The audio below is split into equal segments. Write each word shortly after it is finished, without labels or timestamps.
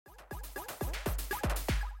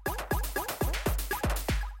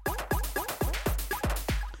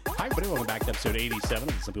everybody. Welcome back to episode 87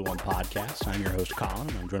 of the Simply One podcast. I'm your host, Colin,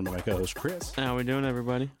 and I'm joined by my co-host, Chris. How we doing,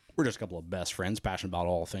 everybody? We're just a couple of best friends, passionate about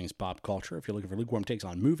all things pop culture. If you're looking for lukewarm takes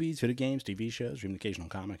on movies, video games, TV shows, or even the occasional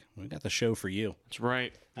comic, we got the show for you. That's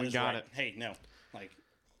right. We got it. Hey, no.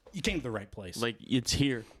 You came to the right place. It's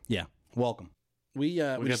here. Yeah. Welcome. We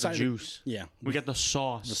got decided, the juice. Yeah. We got the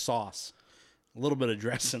sauce. The sauce. A little bit of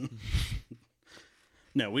dressing.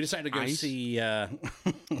 No, we decided to go Ice. see...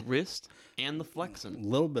 Wrist and the flexing. a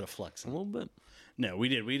little bit of flexing. A little bit. No, we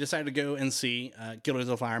did. We decided to go and see Killers of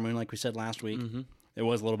the Flower Moon, like we said last week. Mm-hmm. It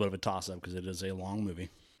was a little bit of a toss-up because it is a long movie.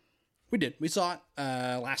 We did. We saw it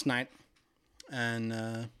last night, and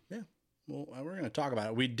yeah, well, we're going to talk about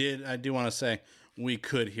it. We did. I do want to say we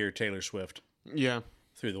could hear Taylor Swift. Yeah.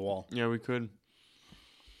 Through the wall. Yeah, we could.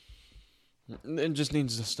 It just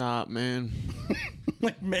needs to stop, man.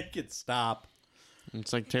 Make it stop.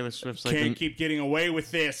 It's like Taylor Swift's Can't keep getting away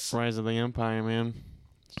with this. Rise of the Empire, man.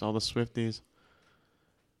 It's all the Swifties.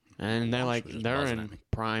 And they're in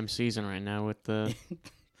prime season right now with the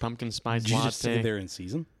pumpkin spice Did you latte. just say they're in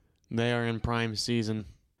season? They are in prime season.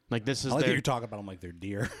 This is I like that you're talking about them like they're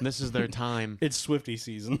deer. This is their time. It's Swiftie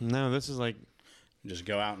season. No, this is just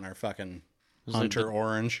go out in our fucking hunter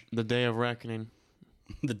orange. the day of reckoning.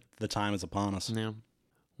 The time is upon us. Yeah.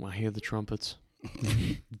 Well, I hear the trumpets.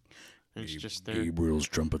 It's just their... Gabriel's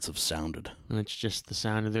trumpets have sounded. And it's just the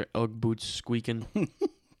sound of their Ugg boots squeaking.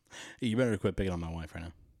 You better quit picking on my wife right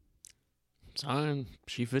now. It's fine.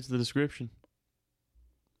 She fits the description.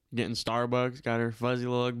 Getting Starbucks, got her fuzzy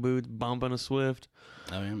little Ugg boots, bumping a Swift.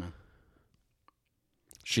 Oh, yeah, man.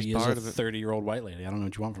 She's She part is of a it. 30-year-old white lady. I don't know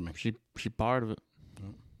what you want from me. She part of it.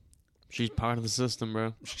 She's part of the system,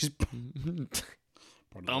 bro. She's part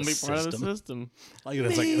of Don't be part of the system. Like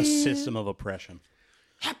it's like a system of oppression.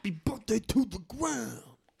 Happy birthday to the ground.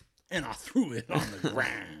 And I threw it on the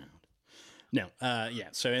ground. No, yeah.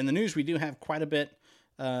 So in the news, we do have quite a bit.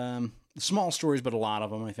 Small stories, but a lot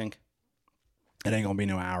of them, I think. It ain't going to be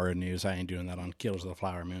no hour of news. I ain't doing that on Killers of the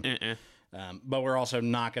Flower Moon. But we're also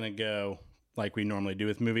not going to go like we normally do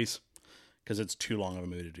with movies because it's too long of a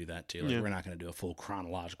movie to do that, too. We're not going to do a full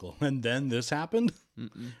chronological. And then this happened.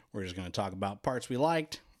 We're just going to talk about parts we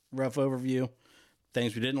liked, rough overview,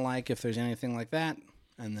 things we didn't like, if there's anything like that.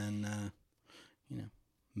 And then,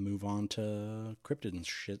 move on to Cryptid and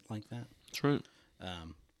shit like that. That's right.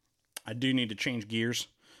 I do need to change gears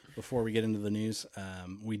before we get into the news.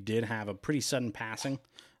 We did have a pretty sudden passing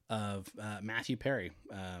of Matthew Perry,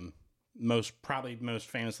 most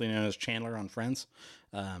famously known as Chandler on Friends.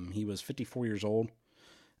 He was 54 years old,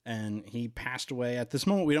 and he passed away. At this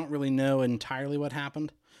moment, we don't really know entirely what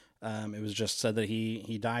happened. It was just said that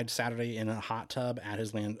he died Saturday in a hot tub at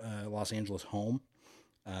his Los Angeles home.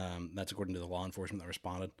 That's according to the law enforcement that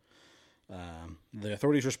responded. The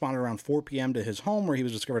authorities responded around 4 p.m. to his home where he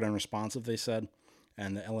was discovered unresponsive, they said,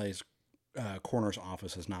 and the LA's coroner's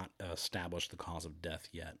office has not established the cause of death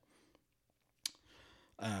yet.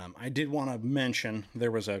 I did want to mention,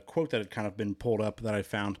 there was a quote that had kind of been pulled up that I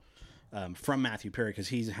found from Matthew Perry because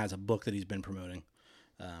he has a book that he's been promoting.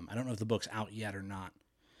 I don't know if the book's out yet or not.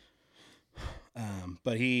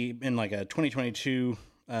 But he, in like a 2022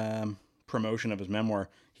 promotion of his memoir,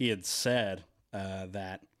 he had said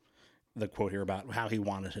that the quote here about how he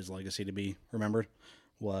wanted his legacy to be remembered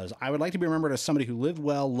was, "I would like to be remembered as somebody who lived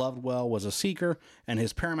well, loved well, was a seeker, and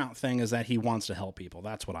his paramount thing is that he wants to help people.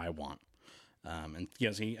 That's what I want." And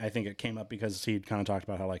yes, I think it came up because he kind of talked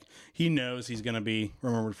about how he knows he's going to be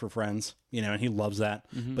remembered for Friends, and he loves that,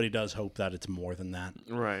 but he does hope that it's more than that,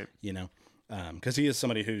 Right. Because he is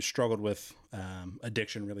somebody who struggled with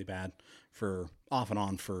addiction really bad for off and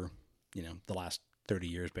on for the last 30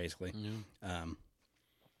 years basically.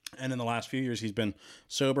 And in the last few years, he's been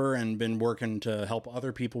sober and been working to help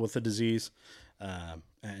other people with the disease, and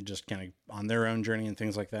just kind of on their own journey and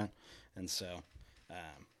things like that. And so,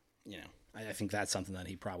 I think that's something that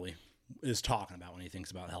he probably is talking about when he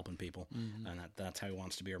thinks about helping people, and that's how he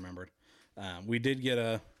wants to be remembered. We did get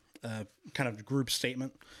a kind of group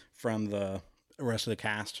statement from the rest of the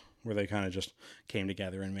cast where they kind of just came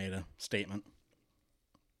together and made a statement.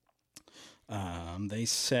 They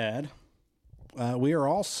said, "We are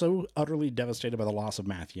all so utterly devastated by the loss of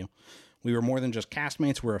Matthew. We were more than just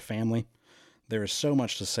castmates, we're a family. There is so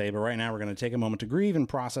much to say, but right now we're going to take a moment to grieve and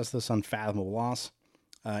process this unfathomable loss.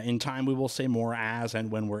 In time, we will say more as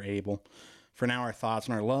and when we're able. For now, our thoughts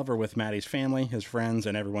and our love are with Maddie's family, his friends,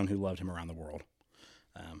 and everyone who loved him around the world."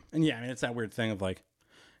 And yeah, it's that weird thing of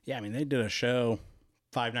they did a show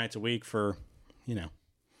 5 nights a week for,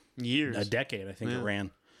 years, a decade, I think it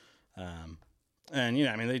ran. And,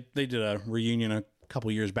 they did a reunion a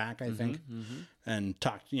couple years back, I think, and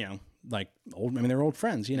talked, like old. I mean, they're old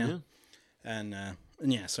friends, you know. Yeah. And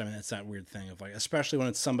yeah, so I mean, it's that weird thing of like, especially when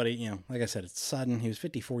it's somebody, you know, like I said, it's sudden. He was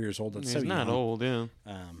 54 years old. That's He's so not young. old, yeah.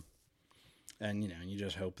 And you know, you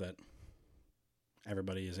just hope that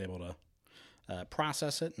everybody is able to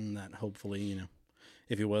process it, and that hopefully, you know,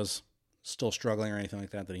 if he was still struggling or anything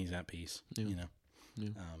like that, that he's at peace. Yeah. You know. Yeah.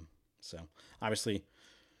 So obviously,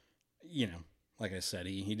 you know, like I said,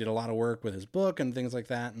 he did a lot of work with his book and things like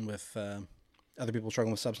that, and with other people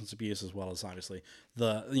struggling with substance abuse, as well as obviously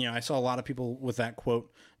you know, I saw a lot of people with that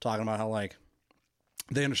quote talking about how like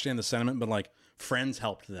they understand the sentiment, but like friends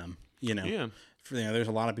helped them, you know. Yeah. You know, there's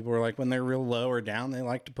a lot of people who are like, when they're real low or down, they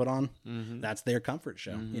like to put on, that's their comfort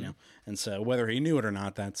show, you know. And so whether he knew it or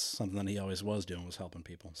not, that's something that he always was doing, was helping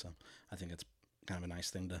people. So I think it's kind of a nice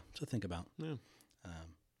thing to think about. Yeah.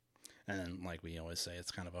 And then, like we always say, it's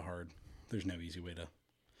kind of there's no easy way to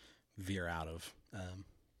veer out of,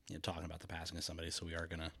 you know, talking about the passing of somebody. So we are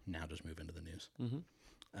going to now just move into the news.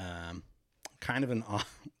 Kind of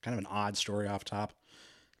an odd story off top.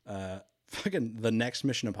 Fucking the next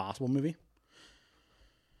Mission Impossible movie.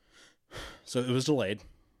 So it was delayed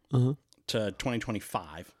to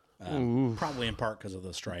 2025, probably in part because of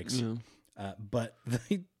the strikes. Yeah. But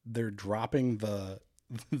they're dropping the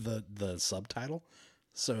subtitle,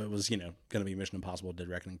 so it was, you know, going to be Mission Impossible: Dead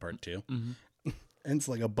Reckoning Part 2. And it's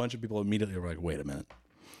like a bunch of people immediately were like, "Wait a minute."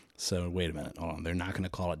 So wait a minute, hold on. They're not going to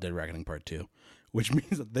call it Dead Reckoning Part 2, which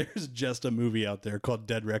means that there's just a movie out there called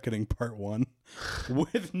Dead Reckoning Part 1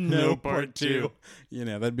 with no Part 2. You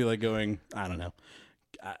know, that'd be like going, I don't know.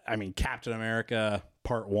 I mean, Captain America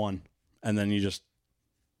Part 1, and then you just,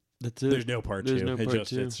 that's it. There's no Part 2. No part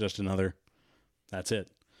 2. It's just another, that's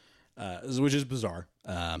it. Which is bizarre.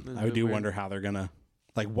 I do wonder how they're gonna,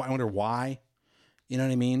 like, I wonder why, you know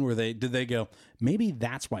what I mean? Did they go, maybe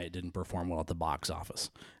that's why it didn't perform well at the box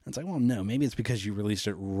office? And it's like, well, no, maybe it's because you released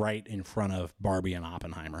it right in front of Barbie and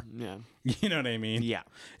Oppenheimer. Yeah. You know what I mean? Yeah.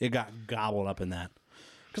 It got gobbled up in that.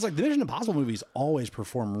 Because, like, the Mission Impossible movies always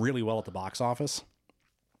perform really well at the box office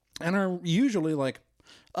and are usually, like,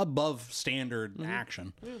 above standard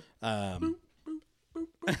action. And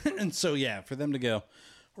so, yeah, for them to go,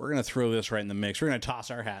 we're going to throw this right in the mix. We're going to toss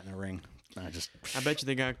our hat in the ring. I bet you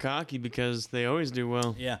they got cocky because they always do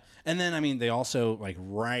well. Yeah. And then, I mean, they also, like,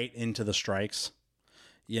 right into the strikes,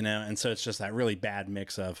 you know, and so it's just that really bad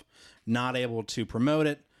mix of not able to promote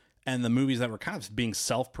it and the movies that were kind of being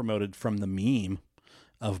self-promoted from the meme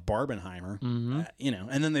of Barbenheimer, you know,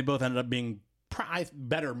 and then they both ended up being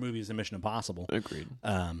better movies than Mission Impossible. Agreed.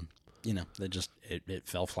 You know, they just, it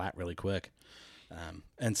fell flat really quick.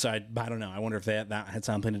 And so I don't know. I wonder if that had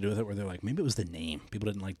something to do with it, where they're like, maybe it was the name. People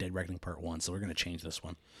didn't like Dead Reckoning Part 1, so we're going to change this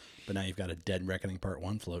one. But now you've got a Dead Reckoning Part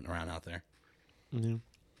 1 floating around out there.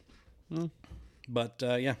 But,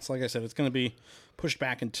 yeah, so like I said, it's going to be pushed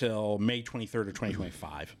back until May 23rd of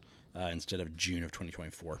 2025 instead of June of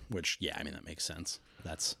 2024, which, yeah, I mean, that makes sense.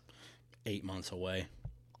 That's 8 months away.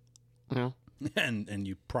 Yeah. And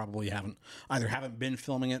you probably haven't been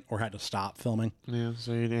filming it or had to stop filming. Yeah,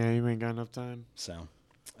 so you ain't got enough time. So,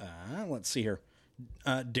 let's see here.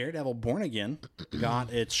 Daredevil Born Again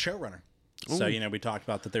got its showrunner. Ooh. So, you know, we talked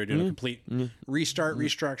about that they were doing a complete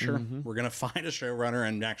restructure. We're going to find a showrunner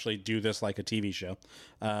and actually do this like a TV show.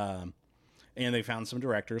 And they found some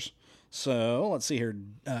directors. So, let's see here.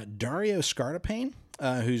 Dario Scartapane,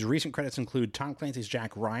 whose recent credits include Tom Clancy's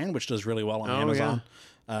Jack Ryan, which does really well on Amazon. Yeah.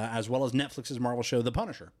 As well as Netflix's Marvel show, The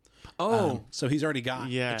Punisher. So he's already got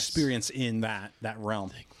experience in that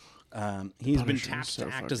realm. He's been tapped to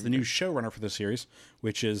act as the new showrunner for the series,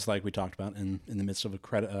 which is, like we talked about, in the midst of a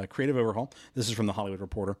creative overhaul. This is from The Hollywood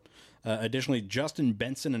Reporter. Additionally, Justin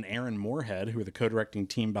Benson and Aaron Moorhead, who are the co-directing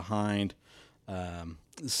team behind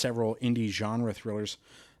several indie genre thrillers,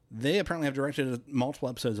 they apparently have directed multiple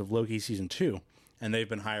episodes of Loki Season 2, and they've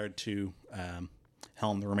been hired to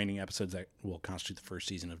helm the remaining episodes that will constitute the first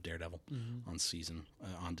season of Daredevil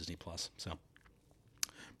on Disney Plus. So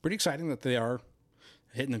pretty exciting that they are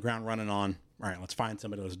hitting the ground running on, all right, let's find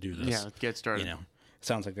somebody, let's do this. Yeah, let's get started. You know, it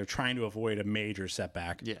sounds like they're trying to avoid a major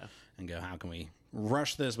setback. Yeah. And go, how can we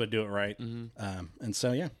rush this but do it right? And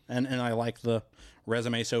so, yeah. And I like the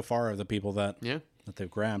resume so far of the people that they've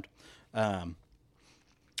grabbed.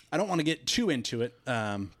 I don't want to get too into it,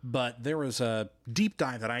 but there was a deep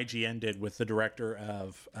dive that IGN did with the director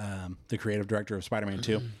of, the creative director of Spider-Man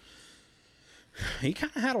 2. He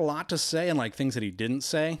kind of had a lot to say and like things that he didn't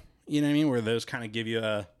say, you know what I mean? Where those kind of give you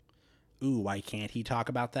a, ooh, why can't he talk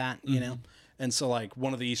about that, you know? And so like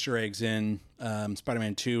one of the Easter eggs in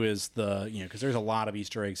Spider-Man 2 is because there's a lot of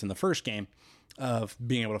Easter eggs in the first game of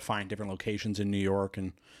being able to find different locations in New York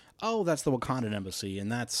and, oh, that's the Wakandan embassy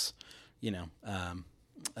and that's,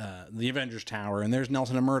 the Avengers Tower, and there's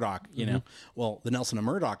Nelson and Murdoch. You know, well, the Nelson and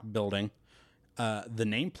Murdoch building, the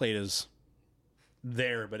nameplate is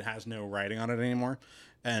there, but it has no writing on it anymore,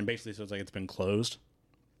 and basically, so it's like it's been closed.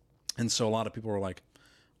 And so a lot of people were like,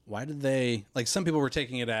 "Why did they?" Like some people were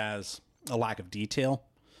taking it as a lack of detail,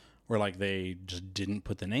 where like they just didn't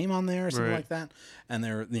put the name on there or something like that. And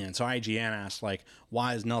they're, you know, so IGN asked like,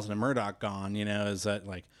 "Why is Nelson and Murdoch gone? You know, is that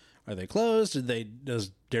like, are they closed?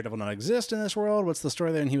 Does Daredevil not exist in this world? What's the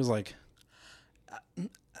story there?" And he was like,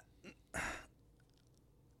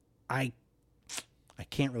 I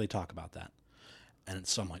can't really talk about that. And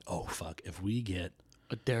so I'm like, oh fuck, if we get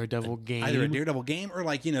a Daredevil game, either a Daredevil game or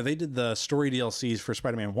like, you know, they did the story DLCs for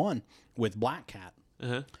Spider-Man 1 with Black Cat.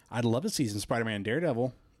 I'd love to see some Spider-Man and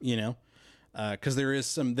Daredevil, you know, because there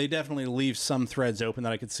is they definitely leave some threads open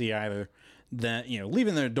that I could see either that, you know,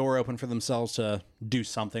 leaving their door open for themselves to do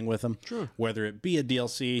something with them, whether it be a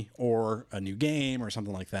DLC or a new game or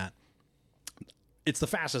something like that. It's the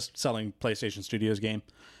fastest selling PlayStation Studios game.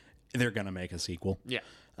 They're going to make a sequel. Yeah.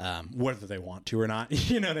 Whether they want to or not,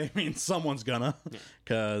 you know what I mean? Someone's gonna,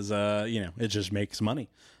 because, you know, it just makes money.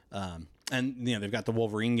 And, you know, they've got the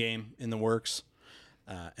Wolverine game in the works.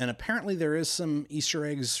 And apparently there is some Easter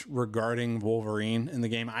eggs regarding Wolverine in the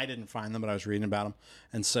game. I didn't find them, but I was reading about them.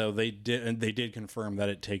 And so they did confirm that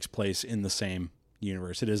it takes place in the same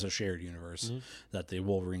universe. It is a shared universe, that the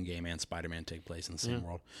Wolverine game and Spider-Man take place in the same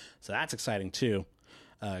world. So that's exciting too,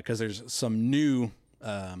 because there's some new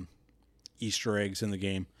Easter eggs in the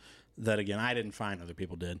game that, again, I didn't find, other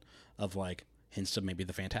people did, of like hints to maybe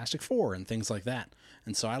the Fantastic Four and things like that.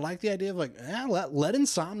 And so I like the idea of like, let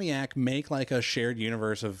Insomniac make like a shared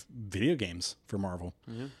universe of video games for Marvel.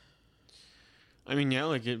 I mean, yeah,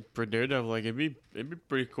 like for Daredevil, like it'd be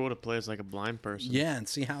pretty cool to play as like a blind person. Yeah, and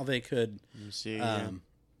see how they could see,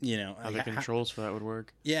 you know, how the controls for that would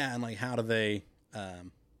work. Yeah, and like how do they,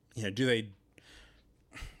 you know, do they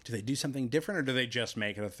do something different, or do they just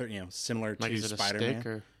make it a you know, similar like, to Spider-Man? Stick,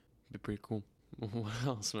 or be pretty cool. What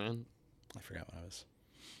else, man? I forgot what I was.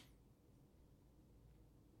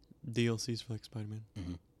 DLCs for like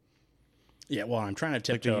Spider-Man. Yeah, well, I'm trying to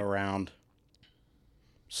tiptoe around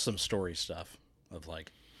some story stuff of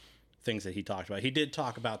like things that he talked about. He did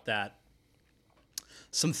talk about that.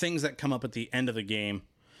 Some things that come up at the end of the game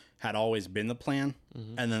had always been the plan,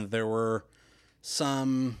 and then there were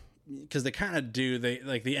some, because they kind of do, they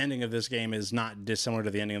like the ending of this game is not dissimilar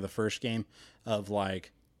to the ending of the first game, of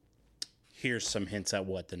like, here's some hints at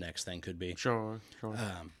what the next thing could be. Sure.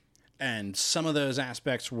 And some of those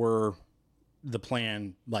aspects were the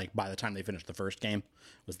plan, like by the time they finished the first game,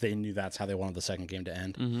 was they knew that's how they wanted the second game to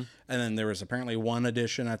end. And then there was apparently one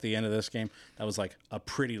addition at the end of this game that was like a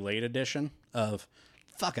pretty late addition of,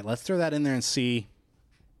 fuck it, let's throw that in there and see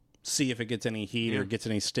if it gets any heat or gets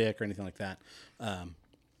any stick or anything like that.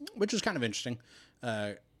 Which is kind of interesting.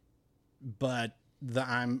 But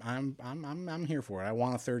I'm here for it. I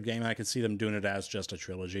want a third game. I could see them doing it as just a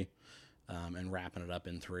trilogy, and wrapping it up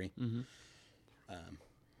in 3.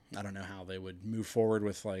 I don't know how they would move forward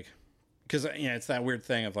with like, because, you know, it's that weird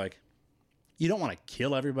thing of like, you don't want to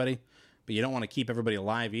kill everybody, but you don't want to keep everybody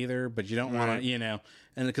alive either. But you don't want to, you know,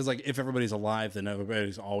 and because like if everybody's alive, then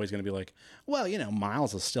everybody's always going to be like, well, you know,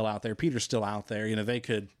 Miles is still out there, Peter's still out there. You know, they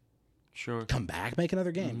could come back, make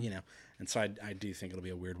another game. You know, and so I do think it'll be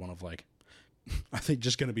a weird one of like, are they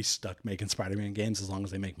just going to be stuck making Spider-Man games as long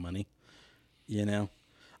as they make money? You know,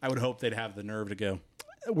 I would hope they'd have the nerve to go,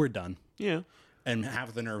 we're done. Yeah. And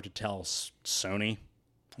have the nerve to tell Sony,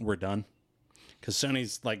 we're done. Because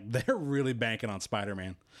Sony's like, they're really banking on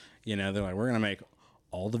Spider-Man. You know, they're like, we're going to make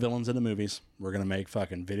all the villains in the movies. We're going to make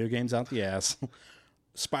fucking video games out the ass.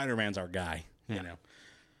 Spider-Man's our guy, you know.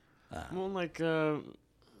 Well, like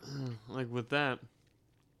with that,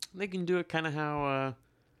 they can do it kind of how,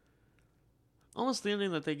 almost the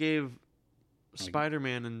ending that they gave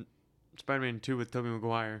Spider-Man and Spider-Man 2 with Tobey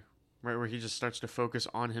Maguire, right, where he just starts to focus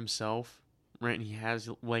on himself, right, and he has,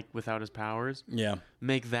 like, without his powers. Yeah.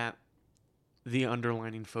 Make that the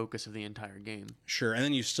underlining focus of the entire game. Sure, and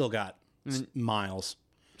then you still got Miles.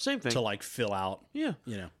 Same thing. To, like, fill out. Yeah.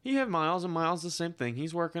 You know. You have Miles, and Miles the same thing.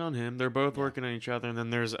 He's working on him. They're both working on each other, and then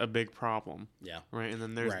there's a big problem. Yeah. Right, and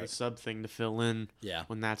then there's the sub thing to fill in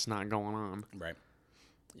when that's not going on. Right.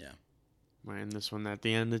 Yeah. Right, and this one at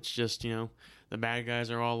the end, it's just, you know, the bad guys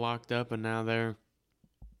are all locked up, and now they're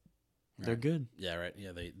good. Yeah, right.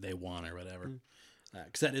 Yeah, they won or whatever.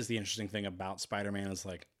 Because that is the interesting thing about Spider-Man is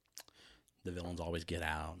like the villains always get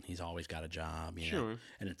out. He's always got a job, you know.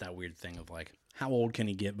 And it's that weird thing of like, how old can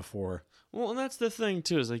he get before? Well, and that's the thing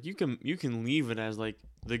too. Is like you can leave it as like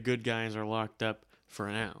the good guys are locked up for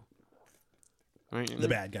now. right? The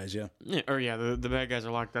bad guys, yeah. Yeah, or yeah, the bad guys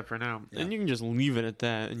are locked up for now, Yeah. and you can just leave it at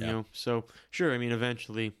that. And Yeah. you know, so sure. I mean,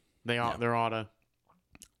 eventually they ought to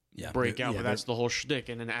Yeah. break out, Yeah, but that's the whole shtick.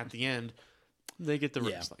 And then at the end, they get the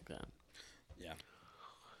rest like that.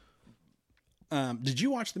 Yeah. Did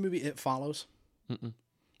you watch the movie It Follows? Mm-mm.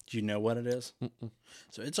 Do you know what it is? Mm-mm.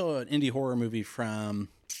 So it's an indie horror movie from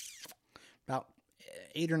about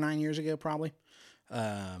 8 or 9 years ago, probably,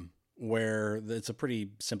 where it's a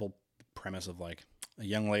pretty simple premise of like a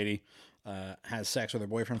young lady has sex with her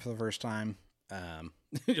boyfriend for the first time.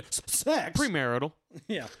 Sex, Premarital,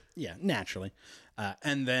 yeah, naturally,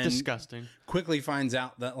 and then disgusting. quickly finds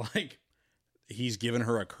out that like he's given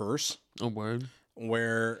her a curse. A word.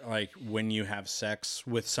 Where like when you have sex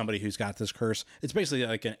with somebody who's got this curse, it's basically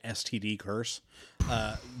like an STD curse.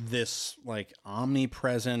 This like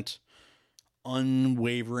omnipresent,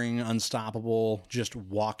 unwavering, unstoppable, just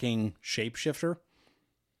walking shapeshifter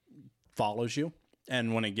follows you,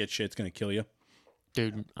 and when it gets you, it's gonna kill you.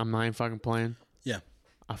 Dude, I'm not even fucking playing. Yeah.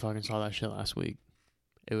 I fucking saw that shit last week.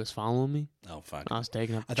 It was following me. Oh fuck! I was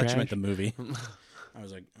taking up the I thought trash. you meant the movie. I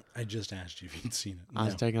was like, I just asked you if you'd seen it. I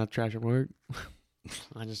was taking out the trash at work.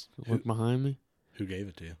 I just looked behind me. Who gave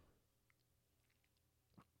it to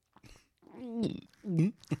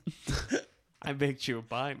you? I baked you a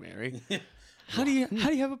pie, Mary. How do you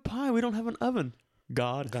have a pie? We don't have an oven.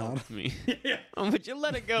 God help me. Yeah. But you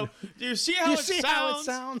let it go. Do you see how it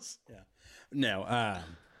sounds? Yeah. No,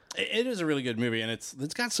 it is a really good movie, and it's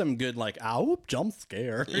got some good like jump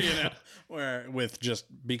scare, you know, where with just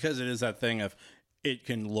because it is that thing of it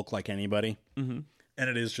can look like anybody, and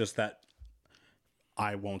it is just that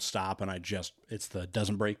I won't stop, and it's the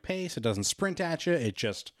doesn't break pace, it doesn't sprint at you, it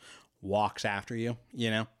just walks after you, you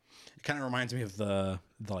know. It kind of reminds me of the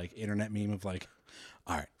like internet meme of like,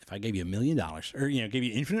 all right, if I gave you $1 million or gave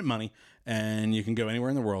you infinite money and you can go anywhere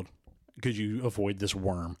in the world, could you avoid this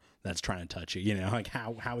worm that's trying to touch you? You know, like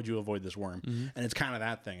how would you avoid this worm? And it's kind of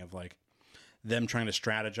that thing of like them trying to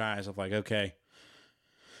strategize of like, okay,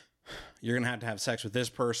 you're gonna have sex with this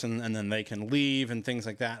person and then they can leave and things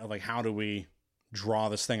like that. Of like, how do we draw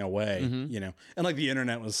this thing away? You know, and like the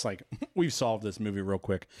internet was like, we've solved this movie real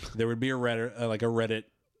quick. There would be a Reddit.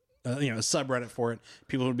 A subreddit for it.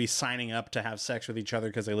 People would be signing up to have sex with each other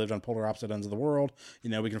because they lived on polar opposite ends of the world.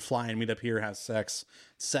 You know, we can fly and meet up here, have sex,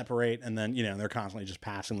 separate, and then, they're constantly just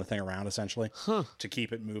passing the thing around essentially to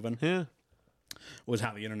keep it moving. Yeah. Was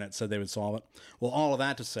how the internet said they would solve it. Well, all of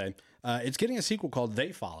that to say, it's getting a sequel called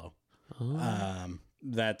They Follow.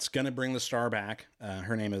 That's going to bring the star back.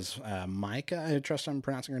 Her name is Micah. I trust I'm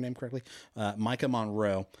pronouncing her name correctly. Micah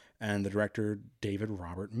Monroe, and the director, David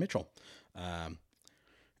Robert Mitchell.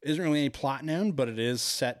 Isn't really any plot known, but it is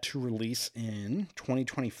set to release in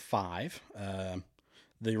 2025.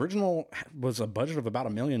 The original was a budget of about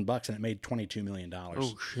 $1 million, and it made $22 million.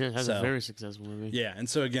 Oh shit, that's a very successful movie. Yeah, and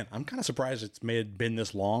so again, I'm kind of surprised it's been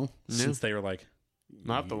this long since they were like,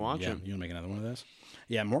 I'll have to watch it. You want to make another one of this?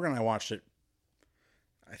 Yeah, Morgan and I watched it.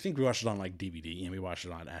 I think we watched it on like DVD, and we watched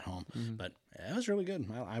it at home. But it was really good.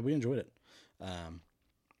 We enjoyed it.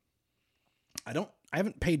 I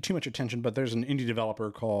haven't paid too much attention, but there's an indie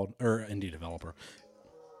developer. I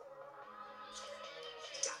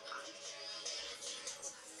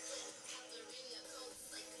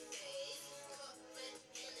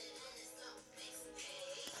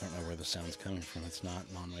don't know where the sound's coming from. It's not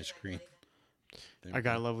on my screen. I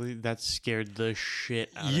gotta love it. That scared the shit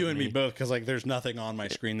out of me. You and me both, because like there's nothing on my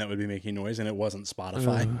screen that would be making noise, and it wasn't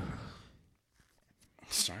Spotify.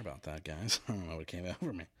 Sorry about that, guys. I don't know what came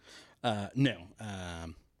over me. No.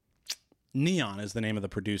 Neon is the name of the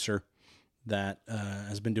producer that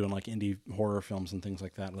has been doing like indie horror films and things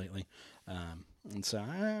like that lately. And so,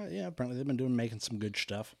 apparently they've been making some good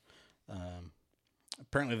stuff.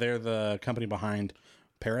 Apparently they're the company behind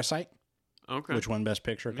Parasite, which won Best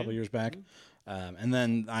Picture a couple years back. And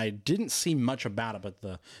then I didn't see much about it, but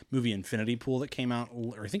the movie Infinity Pool that came out,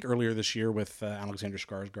 I think earlier this year with Alexander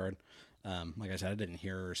Skarsgård. Like I said, I didn't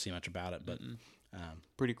hear or see much about it, but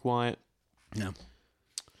pretty quiet. No.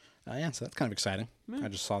 So that's kind of exciting. I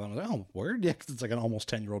just saw that and was like, oh, word? Yeah, 'cause it's like an almost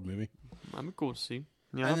 10-year-old movie. That'd be cool to see.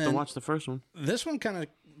 Yeah, I'll have to watch the first one. This one kind of,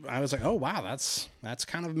 I was like, oh, wow, that's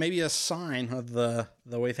kind of maybe a sign of the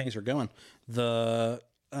way things are going. The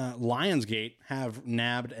Lionsgate have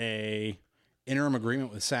nabbed a interim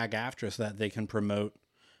agreement with SAG-AFTRA so that they can promote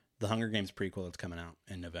the Hunger Games prequel that's coming out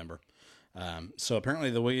in November. So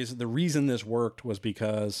apparently the reason this worked was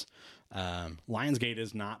because Lionsgate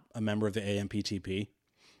is not a member of the AMPTP,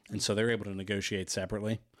 and so they're able to negotiate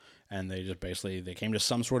separately. And they just they came to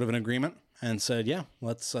some sort of an agreement and said, yeah,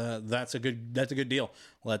 let's that's a good deal.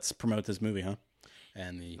 Let's promote this movie, huh?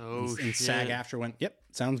 And shit. SAG-AFTRA went, yep,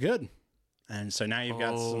 sounds good. And so now you've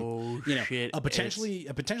got some, a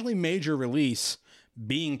potentially major release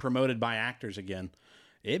being promoted by actors again.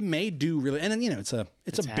 It may do really, and then, it's a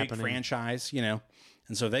big franchise, and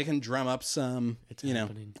so they can drum up some,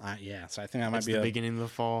 happening. So I think that might be the beginning of the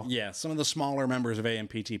fall. Yeah, some of the smaller members of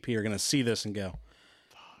AMPTP are going to see this and go,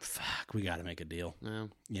 fuck, we got to make a deal.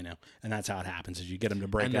 Yeah. And that's how it happens is you get them to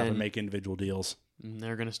break up and make individual deals. And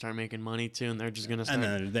they're going to start making money too, and they're just going to start.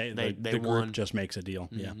 And then the group just makes a deal.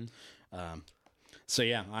 Mm-hmm. Yeah. So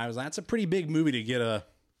yeah, that's a pretty big movie to get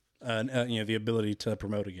the ability to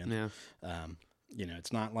promote again. Yeah.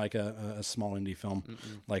 It's not like a small indie film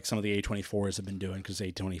like some of the A24s have been doing, because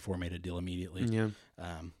A24 made a deal immediately. Yeah.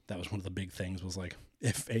 That was one of the big things, was like,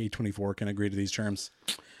 if A24 can agree to these terms,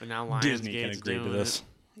 but now Disney can agree to this.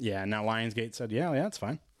 Yeah, now Lionsgate said, yeah, it's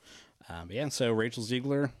fine. So Rachel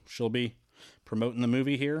Ziegler, she'll be promoting the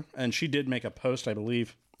movie here. And she did make a post, I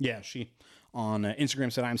believe. Yeah, she on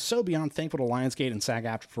Instagram said, I'm so beyond thankful to Lionsgate and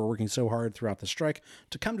SAG-AFTRA for working so hard throughout the strike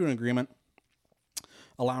to come to an agreement,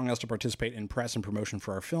 allowing us to participate in press and promotion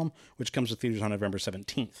for our film, which comes to theaters on November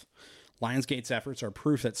 17th. Lionsgate's efforts are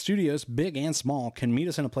proof that studios, big and small, can meet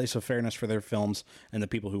us in a place of fairness for their films and the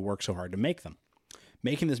people who work so hard to make them.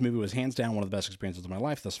 Making this movie was hands down one of the best experiences of my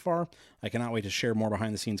life thus far. I cannot wait to share more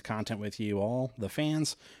behind-the-scenes content with you all, the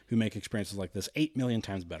fans, who make experiences like this 8 million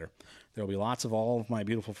times better. There will be lots of all of my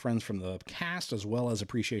beautiful friends from the cast, as well as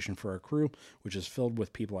appreciation for our crew, which is filled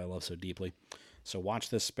with people I love so deeply. So watch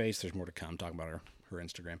this space. There's more to come. Talking about her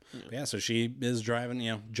Instagram. Yeah, so she is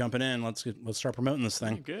driving, jumping in. Let's start promoting this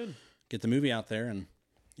thing. Good. Get the movie out there, and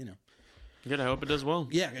Good. I hope it does well.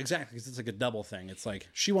 Yeah, exactly. Because it's like a double thing. It's like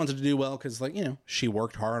she wants it to do well because, she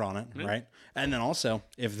worked hard on it, right? And then also,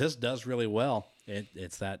 if this does really well,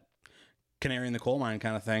 it's that canary in the coal mine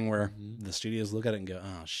kind of thing where the studios look at it and go,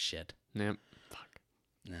 "Oh shit, Yep. Fuck.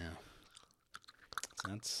 no."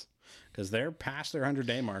 That's because they're past their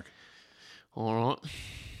 100-day mark. All right.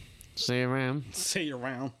 See you around. See you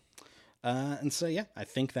around. And so yeah, I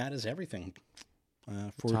think that is everything.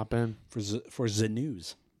 For Top end for the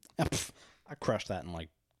news. I crushed that in like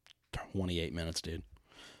 28 minutes, dude.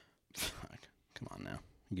 Fuck. Come on now.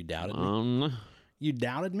 You doubted me? You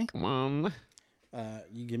doubted me? Come on.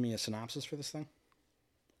 You give me a synopsis for this thing?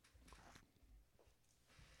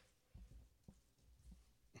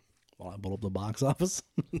 While I pull up the box office.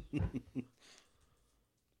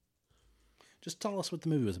 Just tell us what the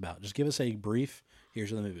movie was about. Just give us a brief,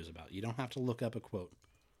 here's what the movie was about. You don't have to look up a quote.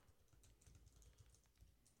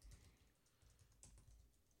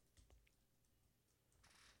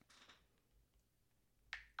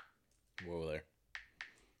 Whoa there.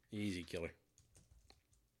 Easy, killer.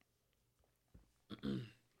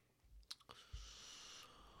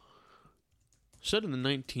 Set in the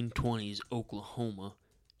 1920s Oklahoma,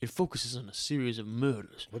 it focuses on a series of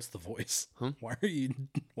murders. What's the voice? Huh? Why are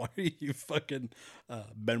you fucking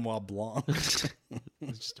Benoit Blanc?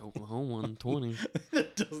 It's just Oklahoma in the 20s.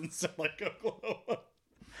 That doesn't sound like Oklahoma.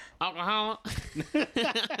 Oklahoma.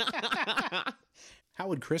 How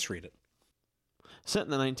would Chris read it? Set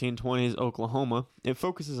in the 1920s Oklahoma, it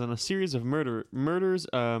focuses on a series of murders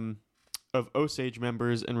of Osage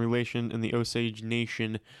members and relation in the Osage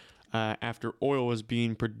Nation after oil was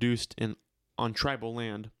being produced on tribal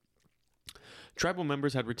land. Tribal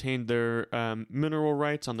members had retained their mineral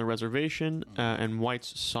rights on the reservation, and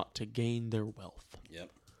whites sought to gain their wealth.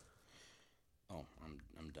 Yep. Oh,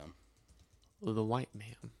 I'm done. The white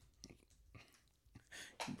man.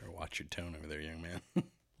 You better watch your tone over there, young man.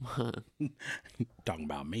 Talking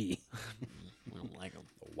about me. I don't like him.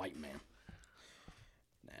 The white man.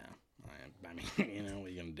 Nah, I mean, what are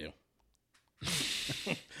you gonna do?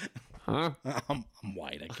 Huh? I'm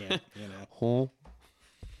white. I can't. Huh?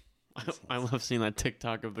 I love seeing that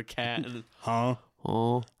TikTok of the cat. And huh?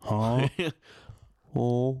 Oh. Huh?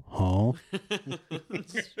 Oh. Huh?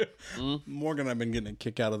 Morgan, I've been getting a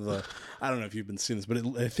kick out of the. I don't know if you've been seeing this, but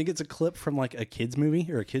I think it's a clip from like a kids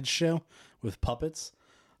movie or a kids show with puppets.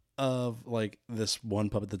 Of like this one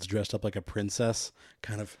puppet that's dressed up like a princess,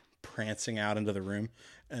 kind of prancing out into the room,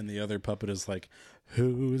 and the other puppet is like,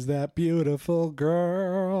 "Who's that beautiful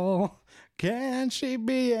girl? Can she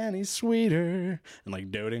be any sweeter?" And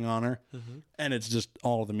like doting on her. And it's just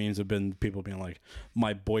all the memes have been people being like,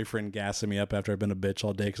 "My boyfriend gassing me up after I've been a bitch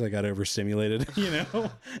all day because I got overstimulated,"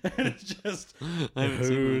 And it's just,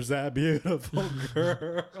 "Who's that beautiful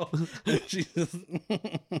girl?" And she's just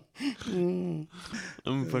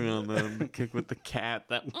I'm putting on the kick with the cat.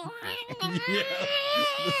 That yeah,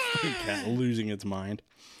 the cat losing its mind.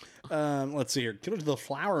 Let's see here. Killer to the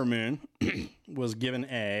Flower Moon was given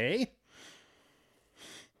a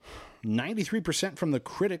 93% from the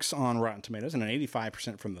critics on Rotten Tomatoes and an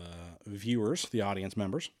 85% from the viewers, the audience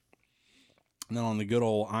members. And then on the good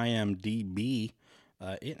old IMDb,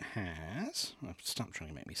 it has... Oh, stop trying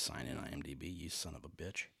to make me sign in IMDb, you son of a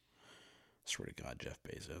bitch. I swear to God, Jeff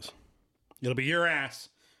Bezos. It'll be your ass.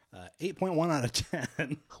 8.1 out of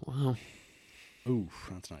 10. Wow. Oof,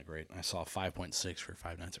 that's not great. I saw 5.6 for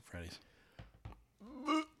Five Nights at Freddy's.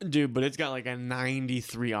 Dude, but it's got like a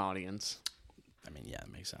 93 audience. I mean, yeah,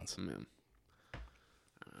 it makes sense. Man.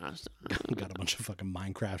 Got a bunch of fucking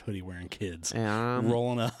Minecraft hoodie wearing kids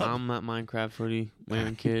rolling up. I'm that Minecraft hoodie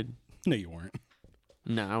wearing kid. No, you weren't.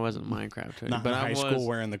 No, I wasn't Minecraft hoodie. Not but in high I was school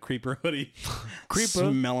wearing the Creeper hoodie. Creeper?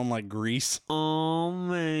 Smelling like grease. Oh,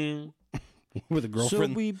 man. With a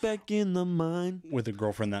girlfriend. So we back in the mine. With a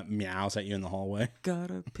girlfriend that meows at you in the hallway. Got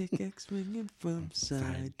a pickaxe swinging from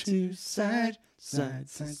side to side. Side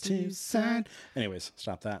to side. Anyways,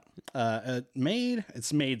 stop that.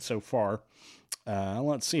 It's made so far.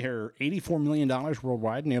 Let's see here. $84 million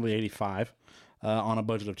worldwide, nearly 85, on a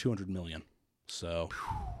budget of $200 million. So,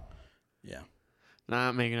 yeah.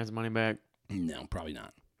 Not making its money back. No, probably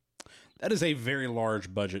not. That is a very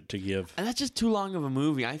large budget to give. And that's just too long of a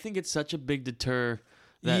movie. I think it's such a big deter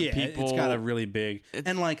that people... it's got a really big...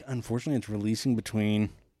 And, like, unfortunately, it's releasing between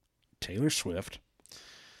Taylor Swift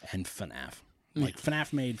and FNAF. Like,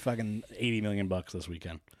 FNAF made fucking $80 million this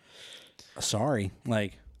weekend. Sorry.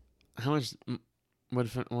 Like... How much...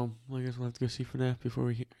 Well, I guess we'll have to go see FNAF before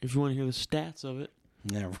we... If you want to hear the stats of it.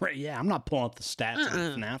 Yeah, right. Yeah, I'm not pulling up the stats of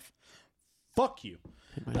FNAF. Fuck you.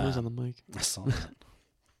 Hit my nose on the mic. I saw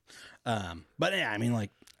that. But yeah, I mean, like,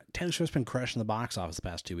 Taylor Swift's been crushing the box office the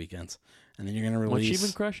past 2 weekends. And then you're going to release... What's she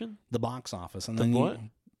been crushing? The box office. And the then what?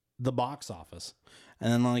 The box office.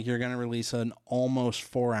 And then, like, you're going to release an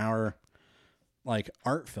almost 4-hour... like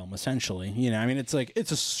art film, essentially. You know, I mean, it's like,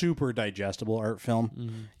 it's a super digestible art film.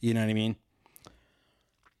 Mm-hmm. You know what I mean?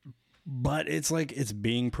 But it's like, it's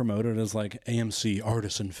being promoted as like AMC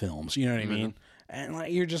artisan films. You know what I mean? And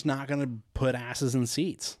like, you're just not going to put asses in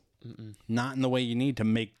seats. Mm-mm. Not in the way you need to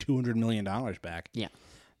make $200 million back. Yeah.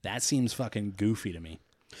 That seems fucking goofy to me.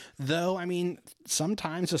 Though, I mean,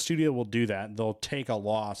 sometimes a studio will do that. They'll take a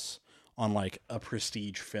loss on like a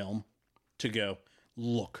prestige film to go,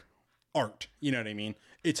 look, art, you know what I mean?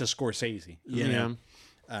 It's a Scorsese, you know?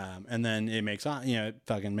 And then it makes, it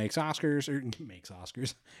fucking makes Oscars, or makes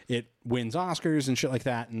Oscars. It wins Oscars and shit like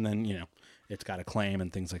that. And then, you know, it's got acclaim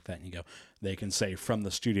and things like that. And you go, they can say from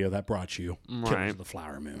the studio that brought you Killers of the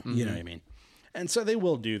Flower Moon. Mm-hmm. You know what I mean? And so they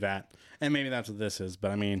will do that. And maybe that's what this is.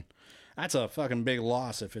 But I mean, that's a fucking big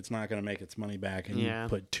loss if it's not going to make its money back. And you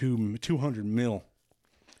put $200 million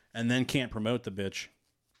and then can't promote the bitch.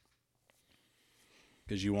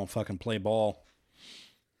 Because you won't fucking play ball.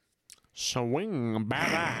 Swing,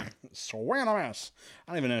 baba. Swing a mess.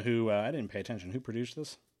 I don't even know who, I didn't pay attention. Who produced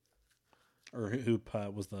this? Or who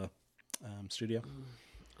was the studio?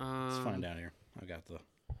 Let's find out here. I got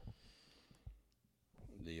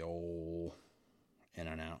the old in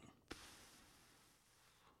and out.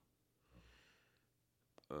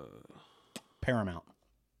 Paramount.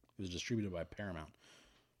 It was distributed by Paramount.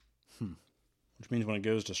 Which means when it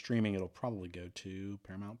goes to streaming, it'll probably go to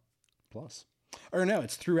Paramount Plus. Or no,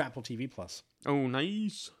 it's through Apple TV Plus. Oh,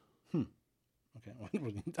 nice. Okay.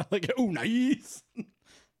 Like, oh, nice. I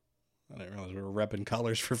didn't realize we were repping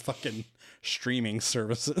colors for fucking streaming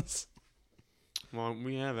services. Well,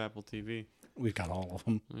 we have Apple TV. We've got all of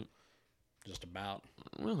them. Right. Just about.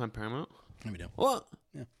 We don't have Paramount. No, we don't. What?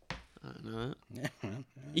 Yeah. I know that. Yeah.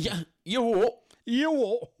 Yeah.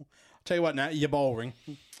 I'll tell you what, now you're boring.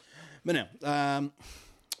 But no, I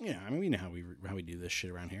mean, we know how we do this shit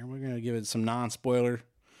around here. We're going to give it some non-spoiler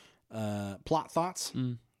plot thoughts.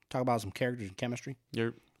 Talk about some characters and chemistry.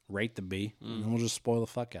 Yep. Rate the B. And then we'll just spoil the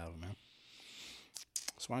fuck out of it, man.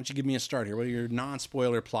 So why don't you give me a start here? What are your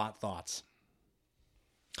non-spoiler plot thoughts?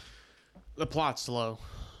 The plot's slow,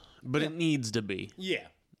 but it needs to be. Yeah.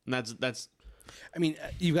 That's. I mean,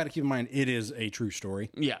 you've got to keep in mind, it is a true story.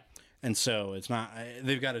 Yeah. And so it's not,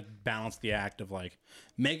 they've got to balance the act of like,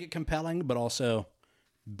 make it compelling, but also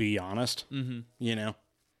be honest, you know?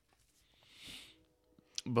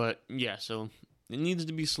 But yeah, so it needs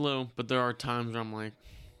to be slow, but there are times where I'm like,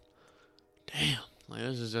 damn, like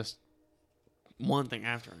this is just one thing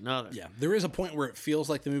after another. Yeah. There is a point where it feels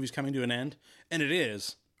like the movie's coming to an end, and it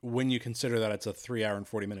is when you consider that it's a 3-hour and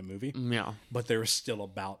 40-minute movie. Yeah. But there's still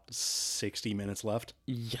about 60 minutes left.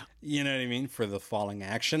 Yeah. You know what I mean? For the falling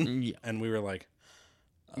action. Yeah. And we were like,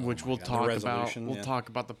 which we'll talk about. We'll talk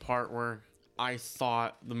about the part where I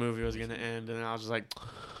thought the movie was going to end, and I was just like,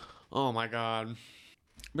 oh my God.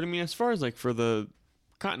 But I mean, as far as like for the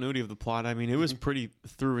continuity of the plot, I mean, it was pretty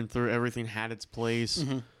through and through. Everything had its place.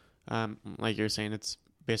 Like you're saying, it's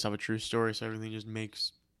based off a true story, so everything just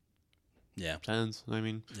makes sense. I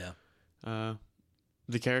mean,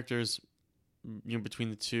 the characters, between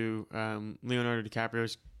the two, Leonardo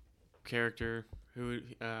DiCaprio's character, who,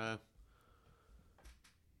 oh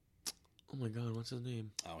my God, what's his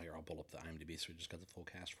name? Oh, here, I'll pull up the IMDb so we just got the full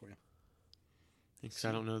cast for you. Because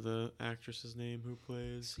I don't know the actress's name who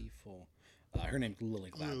plays. See full. Her name's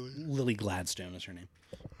Lily Gladstone is her name.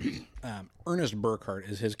 Ernest Burkhart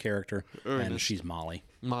is his character, and she's Molly.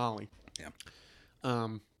 Yeah.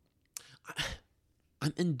 I'm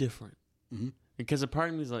indifferent. Because a part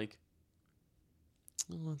of me is like,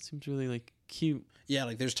 oh, it seems really like cute. Yeah,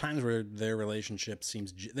 like there's times where their relationship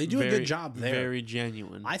seems they do a good job there. Very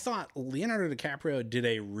genuine. I thought Leonardo DiCaprio did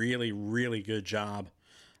a really, really good job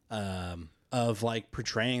of like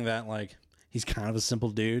portraying that like he's kind of a simple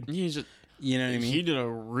dude. He's just, you know what I mean? He did a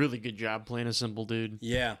really good job playing a simple dude.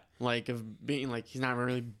 Yeah. Like of being like he's not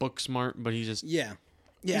really book smart, but he's just he's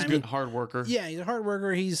a good hard worker. Yeah, he's a hard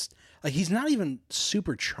worker. He's not even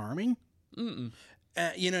super charming. You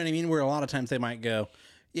know what I mean? Where a lot of times they might go,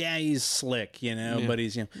 yeah, he's slick, but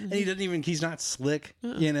he's and he's not slick,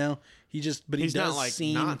 he's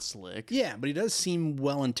not slick. Yeah, but he does seem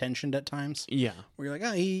well intentioned at times. Yeah, where you're like,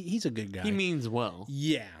 oh, he's a good guy. He means well.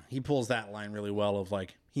 Yeah, he pulls that line really well of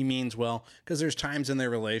like he means well, because there's times in their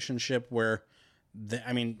relationship where,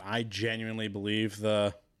 I genuinely believe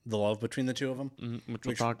the love between the two of them, which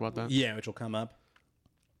we'll talk about that. Yeah, which will come up.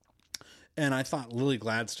 And I thought Lily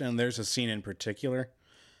Gladstone, there's a scene in particular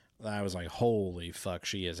that I was like, holy fuck,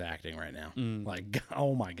 she is acting right now. Like,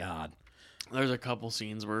 oh my God. There's a couple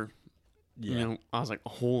scenes where, I was like,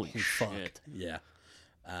 holy shit. Yeah.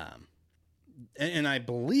 And I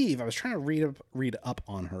believe, I was trying to read up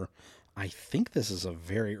on her. I think this is a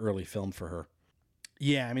very early film for her.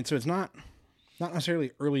 Yeah, so it's not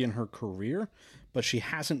necessarily early in her career, but she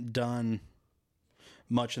hasn't done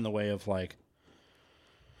much in the way of like,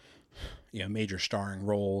 major starring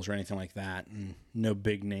roles or anything like that, and no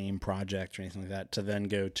big name projects or anything like that, to then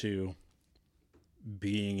go to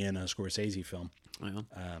being in a Scorsese film.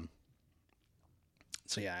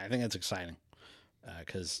 So yeah, I think that's exciting,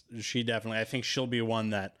 because she definitely, I think she'll be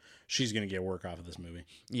one that she's going to get work off of this movie.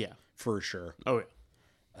 Yeah, for sure. Oh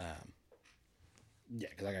yeah. Yeah,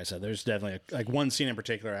 because like I said, there's definitely like one scene in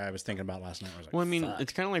particular I was thinking about last night. I was like, fuck.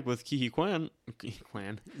 It's kind of like with Ke Huy Quan,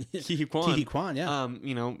 yeah.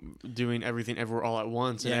 Doing everything everywhere all at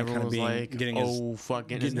once, and everyone was like, getting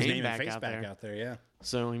his name back out there. Yeah.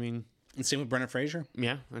 So and same with Brendan Fraser.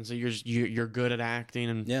 Yeah, and so you're good at acting,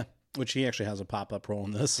 and yeah, which he actually has a pop-up role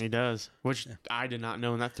in this. He does, which I did not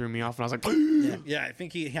know, and that threw me off. And I was like, yeah, I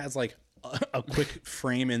think he has like a quick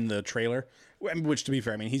frame in the trailer. Which, to be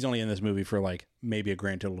fair, he's only in this movie for like maybe a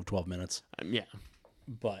grand total of 12 minutes. Yeah.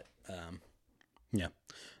 But, yeah.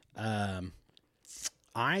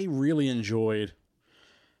 I really enjoyed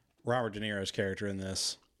Robert De Niro's character in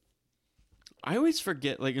this. I always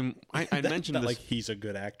forget, like, I mentioned this. Like, he's a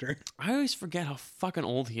good actor. I always forget how fucking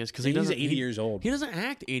old he is, because he's 80 years old. He doesn't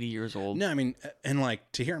act 80 years old. No, and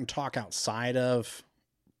like, to hear him talk outside of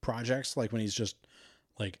projects, like when he's just,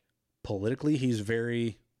 like, politically, he's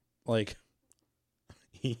very, like...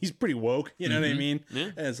 He's pretty woke, you know what I mean?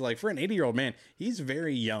 Yeah. And it's like, for an 80-year-old man, he's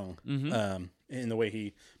very young in the way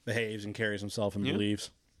he behaves and carries himself and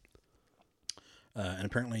believes. And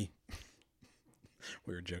apparently,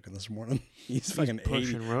 we were joking this morning. He's fucking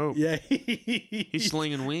pushing 80. rope. Yeah. He's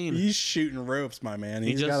slinging weed. He's shooting ropes, my man.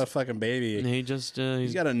 He's got a fucking baby. He's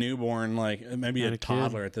got a newborn, like maybe a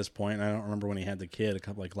toddler at this point. I don't remember when he had the kid,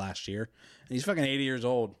 last year. And he's fucking 80 years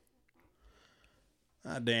old.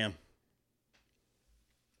 Ah, damn.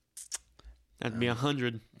 That'd be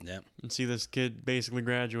 100. Yeah. And see this kid basically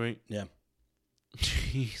graduate. Yeah.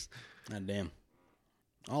 Jeez. God damn.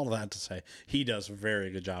 All of that to say, he does a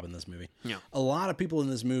very good job in this movie. Yeah. A lot of people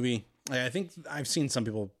in this movie, I think I've seen some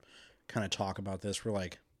people kind of talk about this, where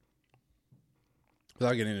like,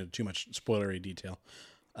 without getting into too much spoilery detail,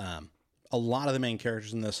 a lot of the main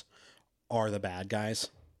characters in this are the bad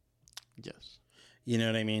guys. Yes. You know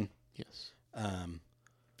what I mean? Yes.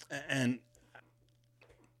 And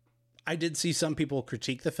I did see some people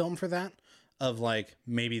critique the film for that, of like,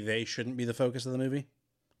 maybe they shouldn't be the focus of the movie.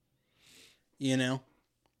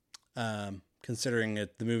 Considering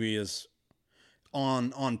the movie is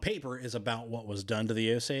on paper is about what was done to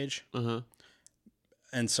the Osage.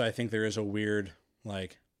 And so I think there is a weird,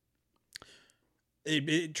 like,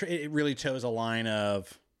 it really toes a line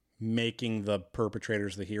of making the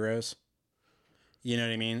perpetrators the heroes. You know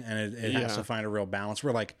what I mean? And it has to find a real balance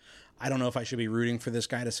where, like, I don't know if I should be rooting for this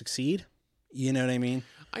guy to succeed, You know what I mean?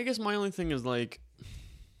 I guess my only thing is like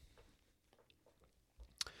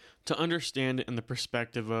to understand it in the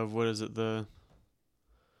perspective of what is it, the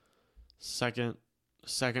second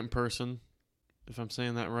person, if I'm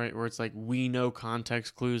saying that right, where it's like we know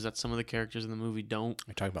context clues that some of the characters in the movie don't.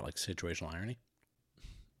 I talk about like situational irony,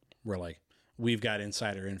 where like we've got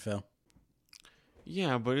insider info.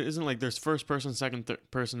 Yeah, but it isn't like there's first person, second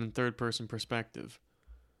person, and third person perspective.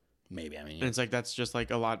 Maybe, I mean, And it's like that's just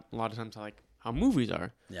like a lot of times like how movies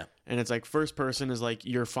are. Yeah. And it's like first person is like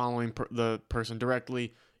you're following the person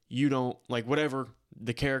directly. You don't like whatever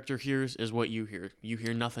the character hears is what you hear. You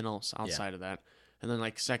hear nothing else outside of that. And then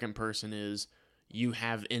like second person is you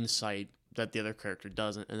have insight that the other character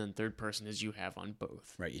doesn't, and then third person is you have on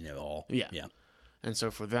both. Right, you know all. Yeah. Yeah. And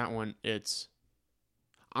so for that one, it's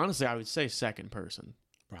honestly I would say second person.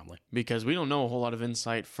 Probably. Because we don't know a whole lot of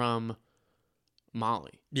insight from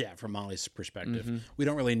Molly. Yeah, from Molly's perspective. Mm-hmm. We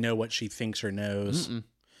don't really know what she thinks or knows.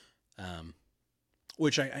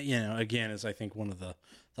 Which I again, is I think one of the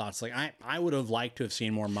thoughts. Like I would have liked to have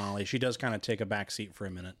seen more Molly. She does kind of take a back seat for a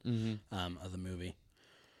minute of the movie,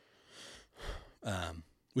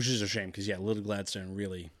 which is a shame because Lily Gladstone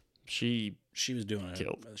really she was doing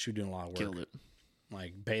a lot of work. Killed it.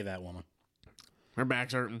 Like pay that woman. Her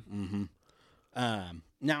back's hurting. Mm-hmm.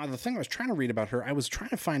 Now the thing I was trying to read about her, I was trying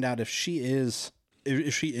to find out if she is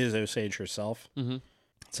Osage herself. Mm-hmm. It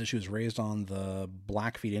says she was raised on the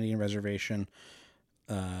Blackfeet Indian Reservation.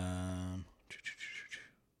 I'm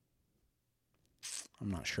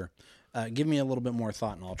not sure. Give me a little bit more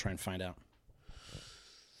thought and I'll try and find out.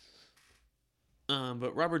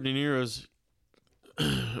 But Robert De Niro's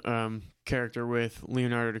character with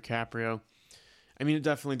Leonardo DiCaprio, I mean, it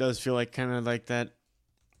definitely does feel like kind of like that.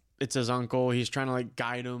 It's his uncle. He's trying to like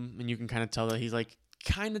guide him, and you can kind of tell that he's like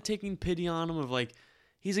kind of taking pity on him of like,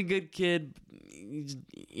 he's a good kid. He's,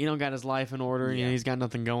 got his life in order. Yeah. He's got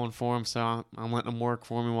nothing going for him, so I'm letting him work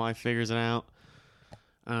for me while he figures it out.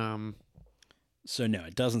 So no,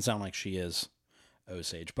 it doesn't sound like she is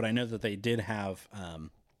Osage, but I know that they did have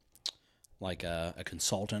like a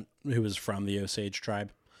consultant who was from the Osage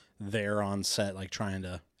tribe there on set, like trying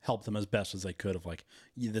to help them as best as they could of like,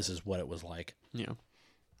 this is what it was like. Yeah.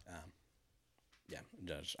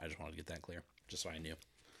 I just wanted to get that clear, just so I knew.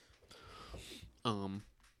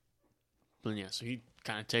 But yeah, so he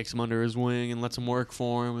kind of takes him under his wing and lets him work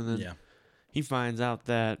for him, and then he finds out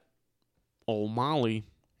that old Molly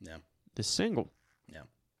is single. Yeah.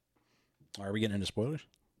 Are we getting into spoilers?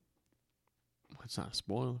 It's not a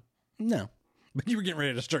spoiler. No. But you were getting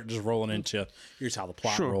ready to start just rolling into here's how the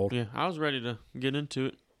plot rolled. Yeah, I was ready to get into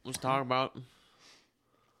it. Let's talk about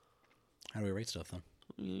how do we rate stuff then?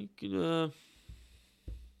 You could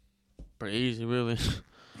pretty easy, really.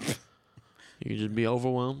 You could just be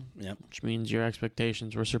overwhelmed. Yep. Which means your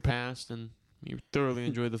expectations were surpassed and you thoroughly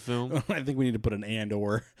enjoyed the film. I think we need to put an and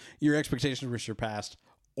or. Your expectations were surpassed,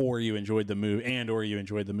 or you enjoyed the movie, or you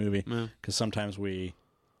enjoyed the movie. Because sometimes we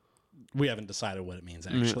haven't decided what it means,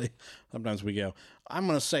 actually. Yeah. Sometimes we go, I'm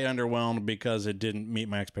going to say underwhelmed because it didn't meet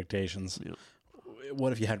my expectations. Yeah.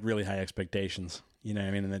 What if you had really high expectations? You know what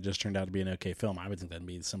I mean? And it just turned out to be an okay film. I would think that'd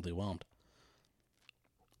be simply whelmed.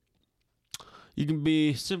 You can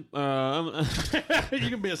be you can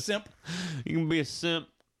be a simp. You can be a simp.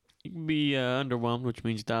 You can be underwhelmed, which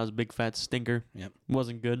means that was a big fat stinker. Yep.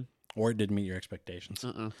 Wasn't good. Or it didn't meet your expectations.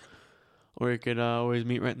 Or you could always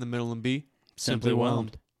meet right in the middle and be simply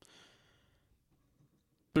whelmed.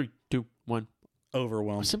 3, 2, 1.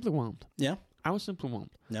 Overwhelmed. Simply whelmed. Yeah. I was simply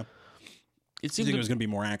whelmed. Yeah. It seemed you think it was going to be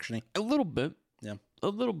more actiony? A little bit. Yeah. A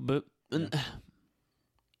little bit. And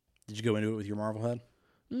did you go into it with your Marvel head?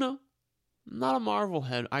 No. Not a Marvel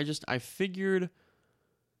head. I figured,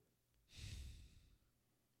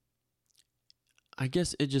 I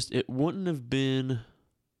guess it wouldn't have been,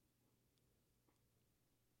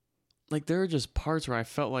 like there are just parts where I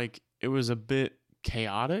felt like it was a bit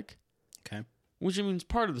chaotic. Okay. Which I mean, it's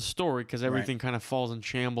part of the story because everything kind of falls in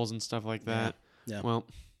shambles and stuff like that. Yeah. Well,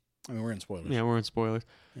 I mean, we're in spoilers. Yeah, we're in spoilers.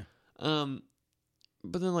 Yeah.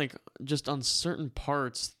 But then like just on certain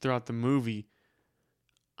parts throughout the movie,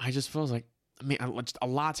 I just felt like, I mean, a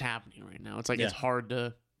lot's happening right now. It's like it's hard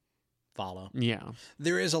to follow. Yeah.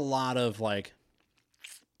 There is a lot of like,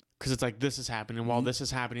 because it's like this is happening while this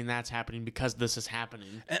is happening, that's happening because this is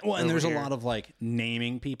happening. And there's a lot of like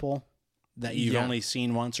naming people that you've only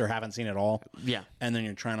seen once or haven't seen at all. Yeah. And then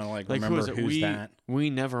you're trying to like remember who's that.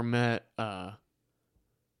 We never met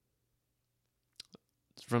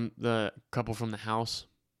from the couple from the house.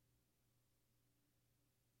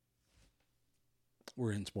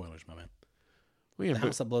 We're in spoilers, my man. The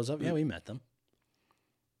house that blows up? Yeah, we met them.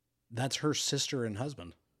 That's her sister and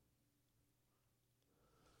husband.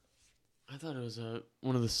 I thought it was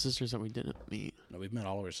one of the sisters that we didn't meet. No, we've met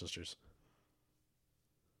all of her sisters.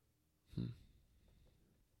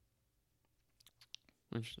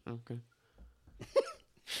 Okay.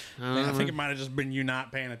 I think it might have just been you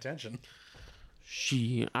not paying attention.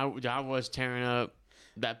 I was tearing up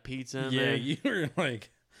that pizza in Yeah, there. you were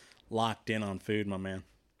like locked in on food, my man.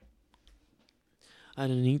 I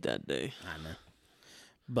didn't eat that day. I know.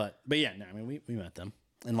 But yeah, no, I mean we met them.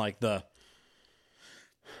 And like the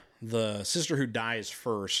sister who dies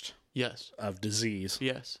first Yes. of disease,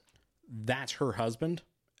 Yes. that's her husband,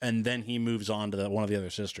 and then he moves on to one of the other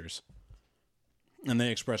sisters. And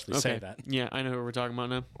they expressly say that. Yeah, I know who we're talking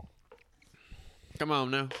about now. Come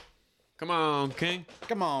on now. Come on, King.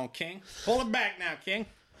 Come on, King. Pull it back now, King.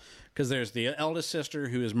 Because there's the eldest sister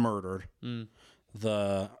who is murdered.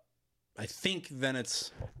 I think then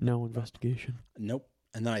it's... No investigation. Nope.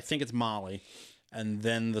 And then I think it's Molly. And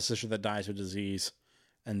then the sister that dies of disease.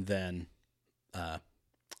 And then the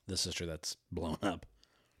sister that's blown up.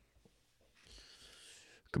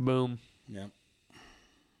 Kaboom. Yeah.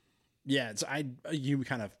 Yeah, you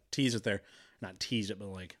kind of teased it there. Not teased it, but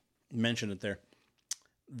like mentioned it there.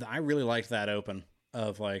 I really liked that open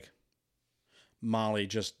of like Molly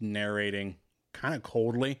just narrating kind of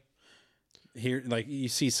coldly. Here, like you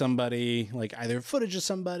see somebody, like either footage of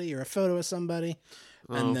somebody or a photo of somebody,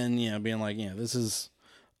 and then being like, this is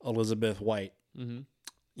Elizabeth White,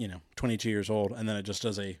 22 years old, and then it just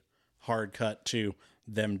does a hard cut to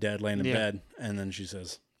them dead laying in bed, and then she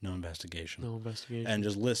says, no investigation. No investigation. And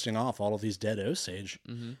just listing off all of these dead Osage.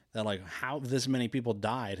 That like how this many people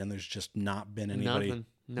died and there's just not been anybody. Nothing.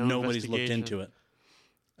 Nobody's looked into it.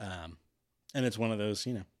 And it's one of those,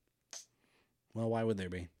 well, why would there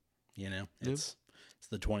be? It's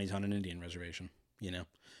the 20s on an Indian reservation,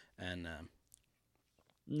 and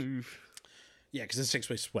yeah, because this takes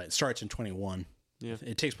place, it starts in 21. Yeah.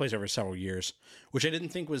 It takes place over several years, which I didn't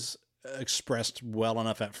think was expressed well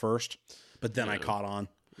enough at first, but then I caught on.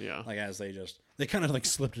 Yeah. Like as they kind of like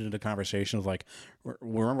slipped into the conversation of like,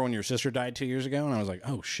 remember when your sister died 2 years ago? And I was like,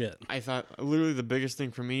 oh shit. I thought literally the biggest thing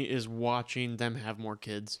for me is watching them have more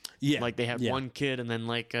kids. Yeah. Like they had one kid and then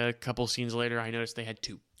like a couple scenes later, I noticed they had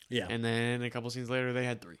two. Yeah. And then a couple scenes later, they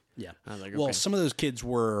had three. Yeah. I was like, well, okay. some of those kids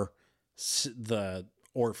were the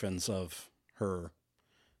orphans of her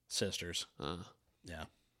sisters. Yeah.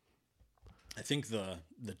 I think the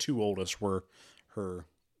two oldest were her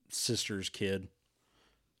sister's kids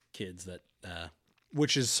that,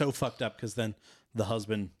 which is so fucked up because then the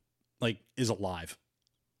husband like is alive.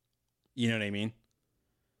 You know what I mean?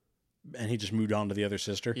 And he just moved on to the other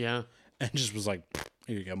sister. Yeah. And just was like,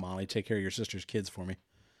 here you go, Molly, take care of your sister's kids for me.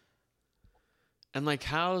 And like,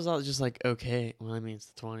 how is that just like, okay? Well, I mean, it's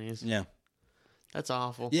the 20s. Yeah. That's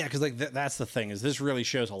awful. Yeah, because like that's the thing is this really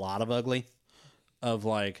shows a lot of ugly of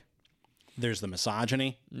like there's the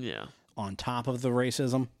misogyny on top of the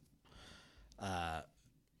racism.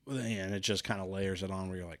 And it just kind of layers it on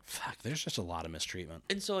where you're like, fuck, there's just a lot of mistreatment.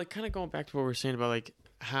 And so like kind of going back to what we were saying about like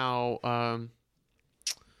how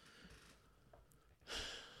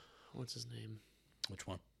what's his name? Which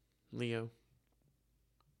one? Leo.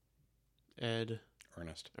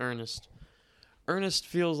 Ernest. Ernest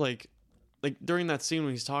feels like during that scene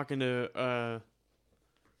when he's talking to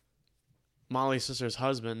Molly's sister's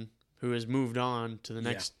husband, who has moved on to the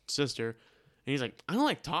next sister, and he's like, I don't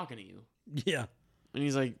like talking to you. Yeah. And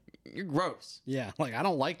he's like, you're gross. Yeah, like I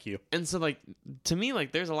don't like you. And so like to me,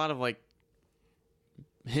 like there's a lot of like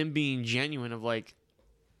him being genuine of like,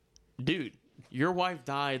 dude, your wife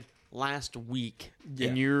died last week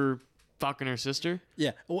and you're fucking her sister.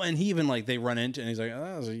 Yeah. Well, and he even like they run into and he's like,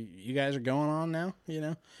 oh, so you guys are going on now,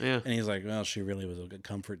 Yeah. And he's like, well, she really was a good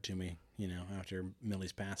comfort to me, after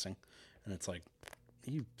Millie's passing. And it's like,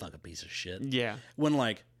 you fucking piece of shit. Yeah. When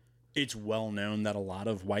like it's well known that a lot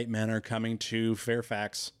of white men are coming to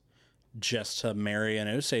Fairfax just to marry an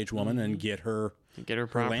Osage woman and get her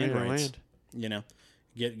property land or rights, land.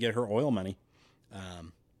 Get her oil money.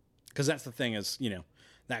 Because that's the thing is,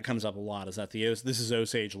 that comes up a lot is that this is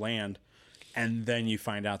Osage land, and then you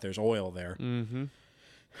find out there's oil there. Mm-hmm.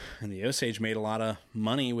 And the Osage made a lot of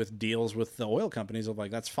money with deals with the oil companies of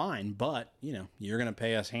like, that's fine, but, you're going to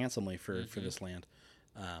pay us handsomely for this land.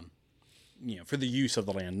 For the use of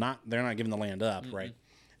the land. They're not giving the land up, right?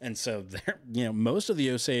 And so most of the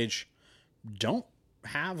Osage don't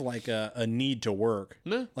have like a need to work.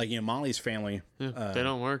 No. Like, Molly's family. Yeah, they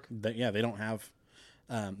don't work. They don't have.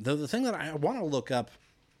 The thing that I want to look up,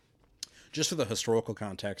 just for the historical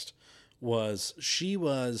context, was she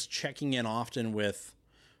was checking in often with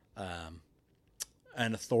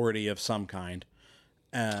an authority of some kind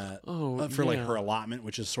for like her allotment,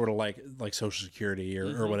 which is sort of like Social Security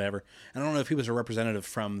or whatever. And I don't know if he was a representative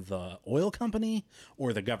from the oil company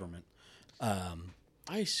or the government. I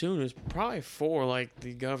assume it was probably for like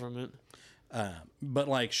the government. But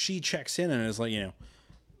like she checks in and is like,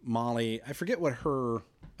 Molly, I forget what her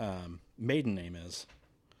maiden name is.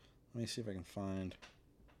 Let me see if I can find.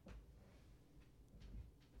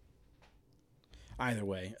 Either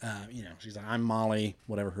way, she's like, I'm Molly,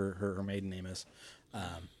 whatever her maiden name is,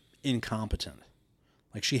 incompetent.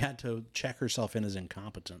 Like she had to check herself in as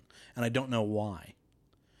incompetent, and I don't know why.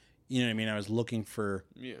 You know what I mean? I was looking for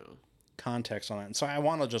context on it, and so I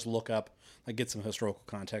want to just look up, like, get some historical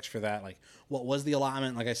context for that. Like, what was the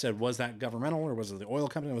allotment? Like I said, was that governmental or was it the oil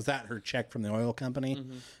company? Was that her check from the oil company?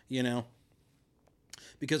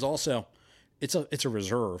 Because also, it's a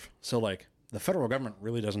reserve, so like the federal government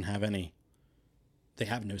really doesn't have any. They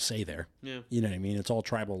have no say there. Yeah. You know what I mean? It's all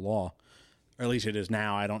tribal law. Or at least it is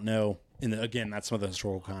now. I don't know. Again, that's some of the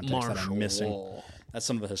historical context that I'm missing. Law. That's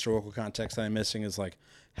some of the historical context that I'm missing is like,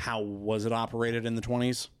 how was it operated in the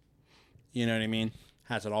 20s? You know what I mean?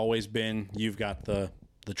 Has it always been, you've got the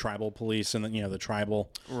tribal police and the tribal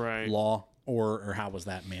law? Or how was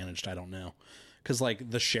that managed? I don't know. Because like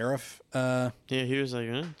the sheriff... he was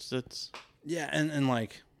like, it's... Yeah, and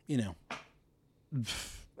like,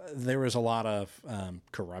 there was a lot of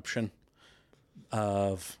corruption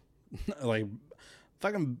of like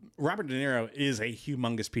fucking Robert De Niro is a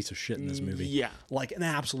humongous piece of shit in this movie. Yeah. Like an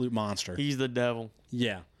absolute monster. He's the devil.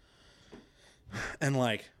 Yeah. And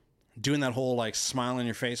like doing that whole like smile on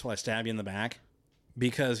your face while I stab you in the back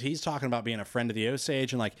because he's talking about being a friend of the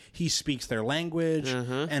Osage and like he speaks their language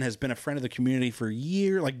and has been a friend of the community for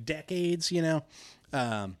years, like decades,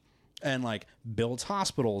 and like builds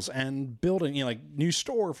hospitals and building, like new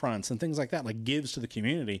storefronts and things like that, like gives to the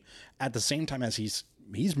community at the same time as he's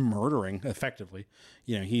murdering effectively.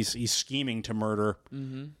 He's scheming to murder.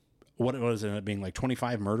 What was it being like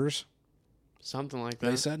 25 murders? Something like that.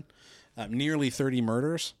 They said nearly 30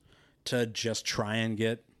 murders to just try and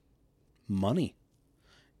get money,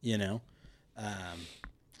 and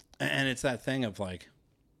it's that thing of like,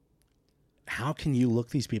 how can you look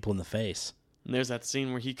these people in the face? And there's that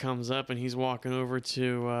scene where he comes up and he's walking over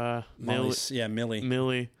to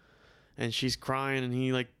Millie, and she's crying, and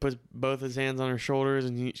he like puts both his hands on her shoulders,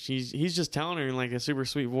 and he's just telling her in like a super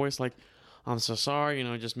sweet voice, like, "I'm so sorry,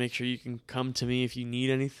 just make sure you can come to me if you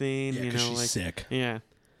need anything." Yeah, because she's like, sick. Yeah,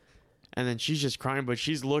 and then she's just crying, but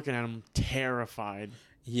she's looking at him terrified.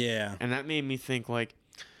 Yeah, and that made me think, like,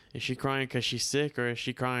 is she crying because she's sick, or is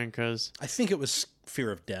she crying because... I think it was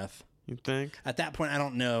fear of death. You think? At that point, I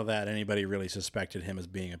don't know that anybody really suspected him as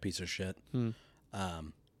being a piece of shit.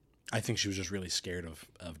 I think she was just really scared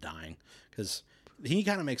of dying. Because he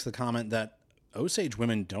kind of makes the comment that Osage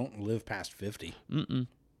women don't live past 50. And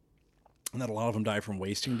that a lot of them die from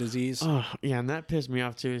wasting disease. Oh, yeah, and that pissed me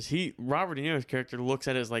off, too. Robert De Niro's character looks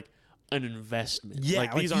at it as, like, an investment. Yeah,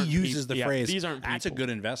 like he uses the phrase, these aren't people. That's a good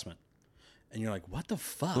investment. And you're like, what the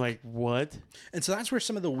fuck? Like, what? And so that's where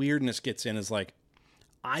some of the weirdness gets in, is like,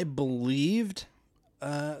 I believed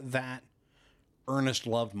that Ernest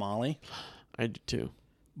loved Molly. I do too.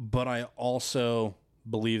 But I also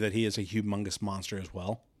believe that he is a humongous monster as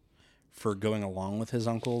well for going along with his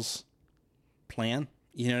uncle's plan.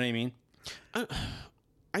 You know what I mean?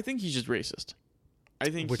 I think he's just racist. I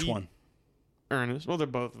think Which one? Ernest. Well, they're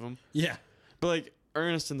both of them. Yeah. But like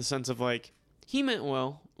Ernest in the sense of like, he meant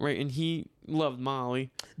well, right? And he loved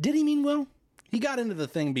Molly. Did he mean well? He got into the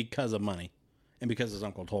thing because of money. And because his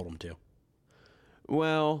uncle told him to.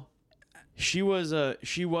 Well, she was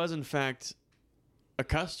in fact a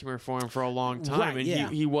customer for him for a long time, right, and yeah.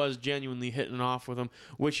 he was genuinely hitting off with him,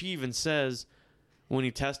 which he even says when he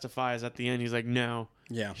testifies at the end. He's like, "No,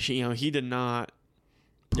 yeah, he did not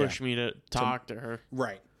push me to talk to her."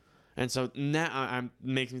 Right. And so now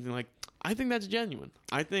makes me think like, I think that's genuine.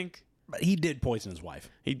 I think, but he did poison his wife.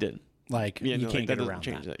 He did. Like, you can't get around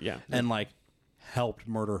that. Yeah, and like helped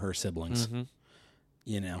murder her siblings.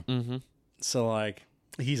 So like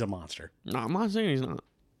he's a monster. No, I'm not saying he's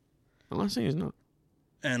not.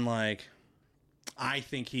 And like I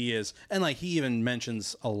think he is, and like he even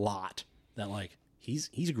mentions a lot that like he's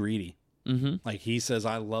greedy. Like he says,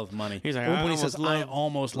 I love money. He's like, I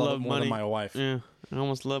almost love it more money than my wife. Yeah, I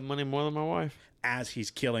almost love money more than my wife. As he's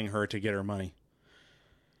killing her to get her money.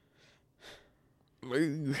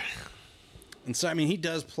 And so I mean he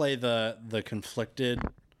does play the conflicted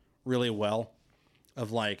really well.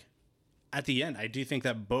 Of like, at the end, I do think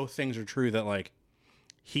that both things are true. That like,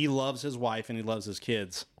 he loves his wife and he loves his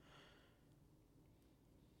kids,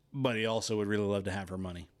 but he also would really love to have her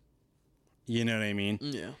money. You know what I mean?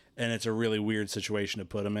 Yeah. And it's a really weird situation to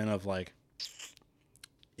put him in of like,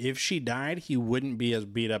 if she died, he wouldn't be as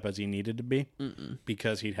beat up as he needed to be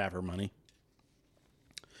because he'd have her money.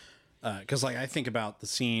 Because like I think about the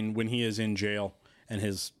scene when he is in jail and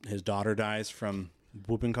his daughter dies from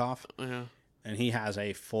whooping cough. Yeah. And he has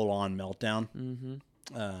a full-on meltdown.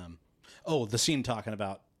 The scene talking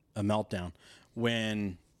about a meltdown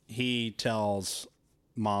when he tells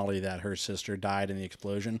Molly that her sister died in the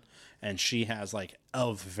explosion, and she has like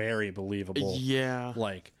a very believable,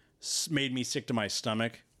 like made me sick to my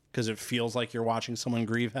stomach because it feels like you're watching someone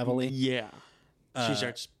grieve heavily. Yeah. She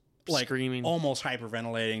starts Like screaming, almost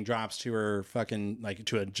hyperventilating, drops to her fucking like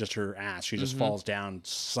to just her ass. She just falls down,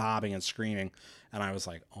 sobbing and screaming, and I was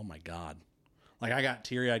like, "Oh my god!" Like I got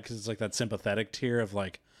teary eyed because it's like that sympathetic tear of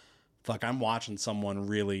like, "Fuck, I'm watching someone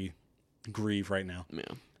really grieve right now." Yeah.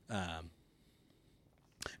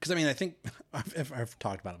 Because I mean, I think I've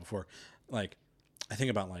talked about it before. Like, I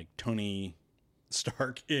think about like Tony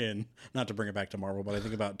Stark in, not to bring it back to Marvel, but I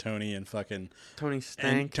think about Tony and fucking Tony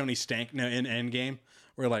Stank. In Endgame,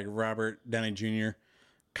 where like Robert Downey Jr.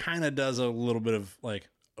 kind of does a little bit of like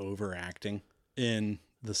overacting in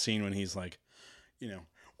the scene when he's like, you know,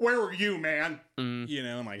 where were you, man? You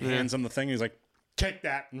know, and like hands him the thing. He's like, take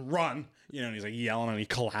that and run. You know, and he's like yelling and he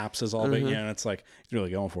collapses all bit. You know, and it's like, he's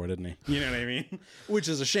really going for it, isn't he? You know what I mean? Which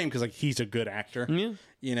is a shame because like he's a good actor. Yeah.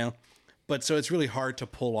 You know, but so it's really hard to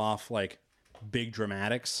pull off like big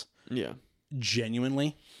dramatics. Yeah.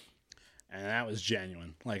 Genuinely. And that was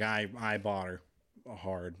genuine. Like I bought her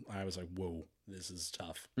hard. I was like, whoa, this is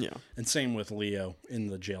tough. Yeah. And same with Leo in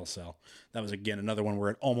the jail cell. That was again another one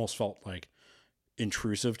where it almost felt like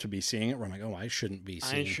intrusive to be seeing it, where I'm like, oh, I shouldn't be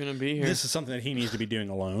seeing. I shouldn't be here. This is something that he needs to be doing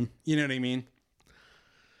alone. You know what I mean?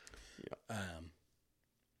 Yeah.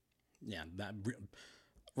 Yeah. That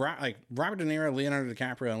like Robert De Niro, Leonardo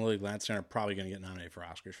DiCaprio, and Lily Gladstone are probably going to get nominated for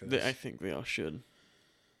Oscars for this. I think they all should.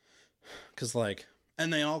 Because like,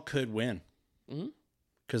 and they all could win.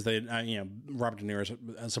 Because they, you know, Robert De Niro is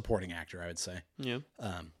a supporting actor, I would say. Yeah.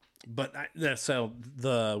 But so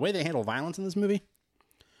the way they handle violence in this movie,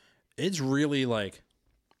 it's really like,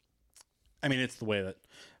 I mean, it's the way that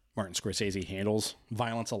Martin Scorsese handles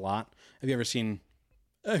violence a lot. Have you seen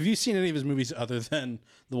any of his movies other than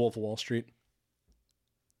The Wolf of Wall Street?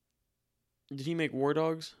 Did he make War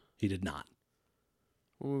Dogs? He did not.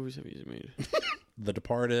 What movies have you made? The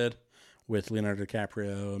Departed with Leonardo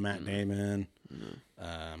DiCaprio, Matt Damon.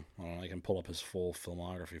 I don't know, I can pull up his full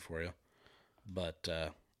filmography for you. But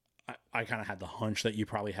I kind of had the hunch that you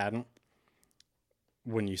probably hadn't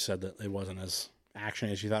when you said that it wasn't as action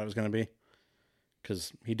as you thought it was going to be.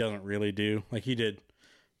 Because he doesn't really do, like he did,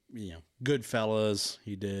 you know, Goodfellas,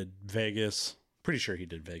 he did Vegas, pretty sure he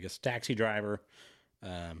did Vegas, Taxi Driver,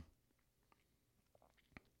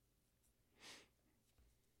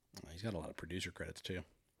 he's got a lot of producer credits too,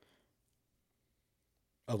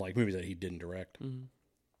 of like movies that he didn't direct.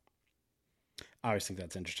 I always think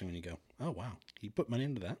that's interesting when you go, oh wow, he put money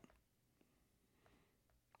into that.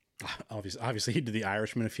 Obviously, he did The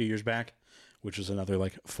Irishman a few years back, which was another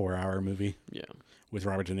like 4-hour movie. Yeah, with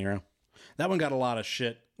Robert De Niro. That one got a lot of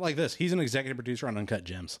shit like this. He's an executive producer on Uncut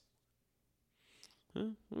Gems.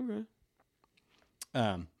 Okay.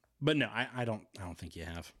 But no, I don't think you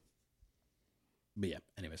have. But yeah,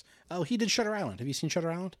 anyways. Oh, he did Shutter Island. Have you seen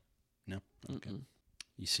Shutter Island? No. Okay.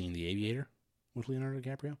 You seen The Aviator with Leonardo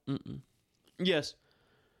DiCaprio? Yes.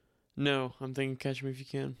 No, I'm thinking Catch Me If You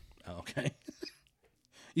Can. Oh, okay.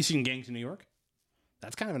 You seen Gangs of New York?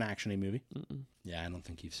 That's kind of an action-y movie. Yeah, I don't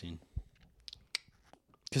think you've seen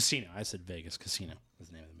Casino. I said Vegas. Casino is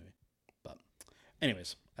the name of the movie. But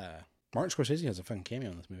anyways, Martin Scorsese has a fucking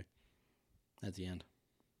cameo in this movie at the end.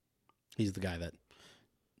 He's the guy that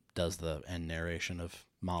does the end narration of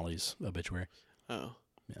Molly's obituary. Oh.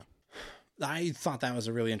 Yeah. I thought that was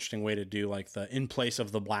a really interesting way to do like the in place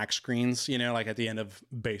of the black screens, you know, like at the end of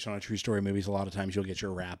based on a true story movies, a lot of times you'll get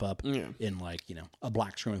your wrap up in like, you know, a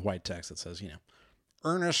black screen with white text that says, you know,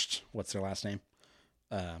 Ernest, what's their last name?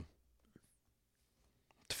 What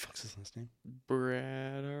the fuck's his last name?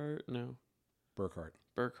 No. Burkhart.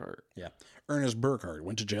 Yeah. Ernest Burkhart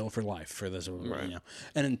went to jail for life for this, right. You know.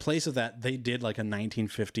 And in place of that, they did like a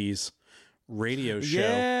 1950s radio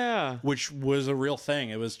show, which was a real thing.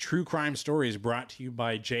 It was true crime stories brought to you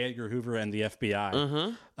by J. Edgar Hoover and the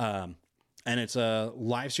FBI. And it's a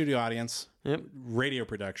live studio audience, radio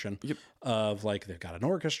production of like, they've got an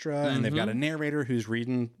orchestra and they've got a narrator who's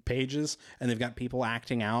reading pages and they've got people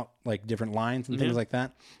acting out like different lines and things like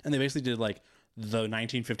that. And they basically did like the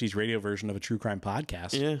 1950s radio version of a true crime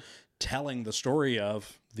podcast telling the story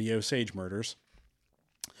of the Osage murders.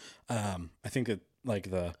 I think that like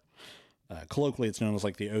the Colloquially, it's known as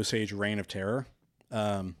like the Osage Reign of Terror,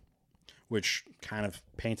 which kind of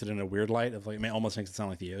painted in a weird light of like, it almost makes it sound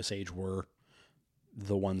like the Osage were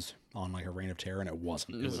the ones on like a reign of terror, and it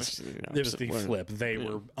wasn't. It was the flip. They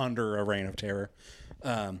were under a reign of terror.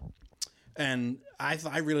 And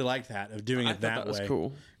I really liked that, of doing it that way. Was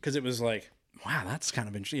cool. Because it was like, wow, that's kind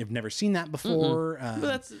of interesting. I've never seen that before.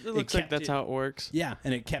 But it looks like that's how it works. Yeah,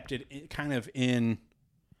 and it kept it kind of in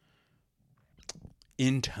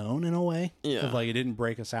tone in a way. Yeah. Of like, it didn't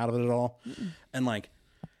break us out of it at all. And like,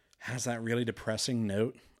 has that really depressing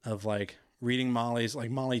note of like reading Molly's, like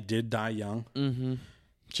Molly did die young. Mm-hmm.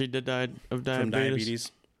 She did die of diabetes. From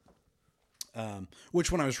diabetes.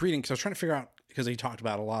 Which when I was reading, because I was trying to figure out, because he talked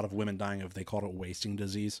about a lot of women dying of, they called it wasting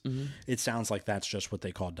disease. Mm-hmm. It sounds like that's just what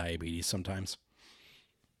they call diabetes sometimes.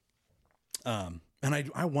 And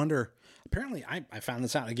I wonder, apparently I found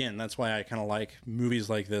this out again. That's why I kind of like movies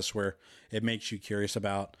like this, where it makes you curious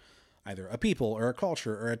about either a people or a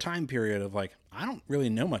culture or a time period of like, I don't really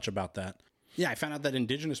know much about that. Yeah, I found out that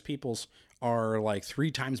indigenous peoples are like 3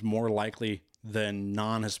 times more likely than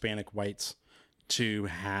non-Hispanic whites to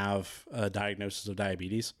have a diagnosis of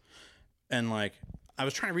diabetes. And like, I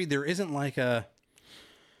was trying to read, there isn't like a,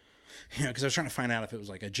 because I was trying to find out if it was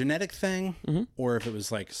like a genetic thing, or if it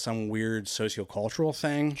was like some weird sociocultural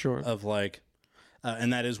thing. Sure. Of like,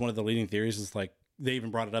 and that is one of the leading theories, is like, they even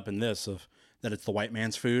brought it up in this, of that it's the white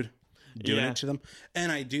man's food doing it to them.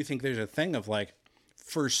 And I do think there's a thing of like,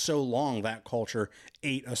 for so long that culture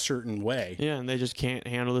ate a certain way. Yeah, and they just can't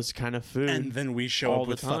handle this kind of food. And then we show up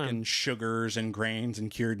with fucking sugars and grains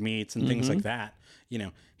and cured meats and things like that. You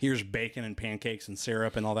know, here's bacon and pancakes and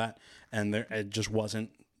syrup and all that. And it just wasn't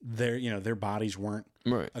their, you know, their bodies weren't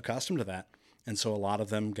accustomed to that. And so a lot of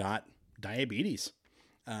them got diabetes.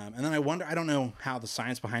 And then I wonder, I don't know how the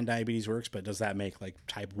science behind diabetes works, but does that make like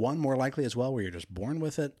type 1 more likely as well, where you're just born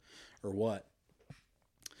with it, or what?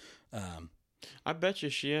 I bet you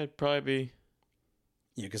she'd probably be.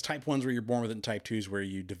 Yeah, because type 1's where you're born with it, and type 2's where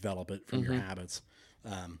you develop it from your habits.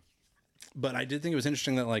 But I did think it was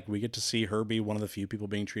interesting that like we get to see her be one of the few people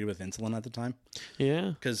being treated with insulin at the time.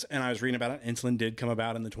 Yeah. And I was reading about it. Insulin did come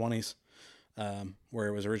about in the 20s, where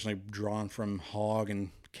it was originally drawn from hog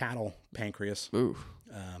and cattle pancreas. Ooh.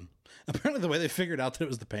 Apparently the way they figured out that it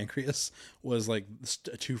was the pancreas was like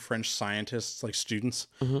 2 French scientists, like students,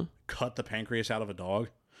 cut the pancreas out of a dog.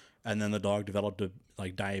 And then the dog developed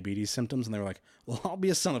like diabetes symptoms, and they were like, well, I'll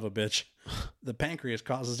be a son of a bitch. The pancreas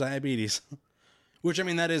causes diabetes. Which, I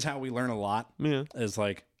mean, that is how we learn a lot. Yeah. Is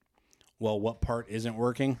like, well, what part isn't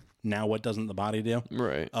working? Now what doesn't the body do?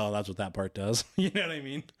 Right. Oh, that's what that part does. You know what I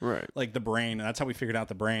mean? Right. Like the brain. That's how we figured out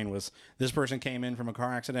the brain was, this person came in from a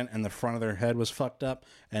car accident and the front of their head was fucked up,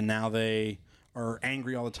 and now they are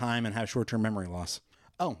angry all the time and have short-term memory loss.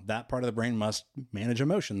 Oh, that part of the brain must manage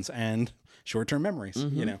emotions and short-term memories,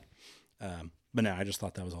 you know? But no, I just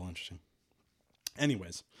thought that was all interesting.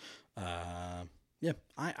 Anyways, yeah,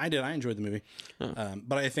 I did. I enjoyed the movie.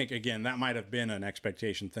 But I think, again, that might have been an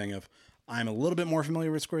expectation thing of, I'm a little bit more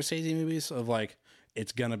familiar with Scorsese movies, of like,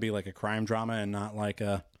 it's going to be like a crime drama and not like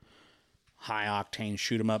a high octane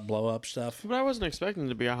shoot 'em up, blow up stuff. But I wasn't expecting it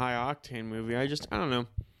to be a high octane movie. I don't know.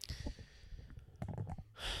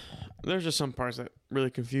 There's just some parts that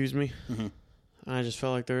really confused me. I just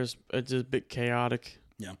felt like it's just a bit chaotic.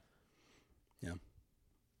 Yeah. Yeah.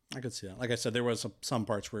 I could see that. Like I said, there was some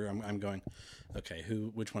parts where I'm going, okay,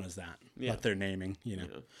 which one is that? Yeah. What they're naming, you know.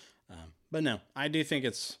 Yeah. But no, I do think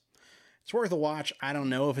it's worth a watch. I don't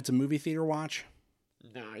know if it's a movie theater watch.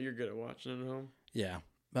 Nah, you're good at watching it at home. Yeah.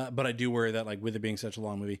 But I do worry that, like, with it being such a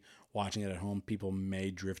long movie, watching it at home, people may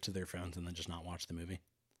drift to their phones and then just not watch the movie.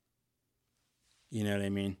 You know what I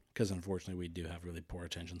mean? Because unfortunately, we do have really poor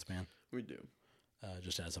attention span. We do.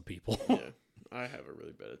 Just as a people. Yeah. I have a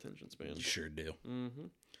really bad attention span. You sure do. Mm-hmm.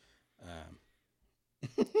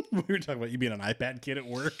 We were talking about you being an iPad kid at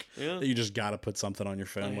work. Yeah. That you just got to put something on your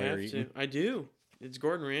phone while you're eating. I do. It's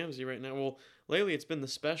Gordon Ramsay right now. Well, lately it's been the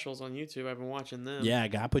specials on YouTube. I've been watching them. Yeah, I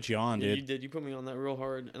got to put you on, dude. You did. You put me on that real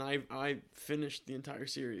hard. And I finished the entire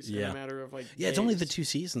series in a matter of like Yeah, it's only the 2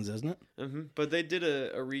 seasons, isn't it? Mm-hmm. But they did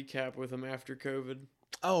a recap with him after COVID.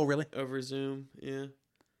 Oh, really? Over Zoom. Yeah.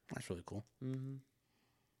 That's really cool. Mm-hmm.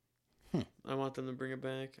 I want them to bring it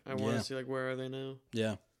back. I want to see, like, where are they now?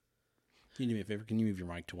 Yeah. Can you do me a favor? Can you move your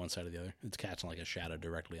mic to one side or the other? It's catching like a shadow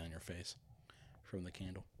directly on your face from the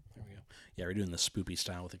candle. There we go. Yeah, we're doing the spoopy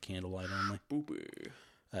style with the candlelight only. Spoopy.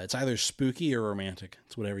 It's either spooky or romantic.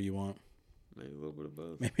 It's whatever you want. Maybe a little bit of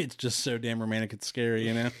both. Maybe it's just so damn romantic it's scary,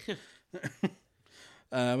 you know?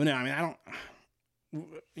 But no, I mean, I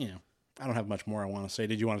don't have much more I want to say.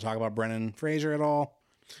 Did you want to talk about Brendan Fraser at all?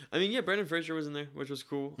 I mean, yeah, Brendan Fraser was in there, which was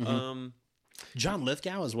cool. Mm-hmm. John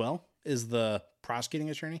Lithgow as well is the prosecuting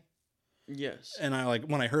attorney. Yes. And I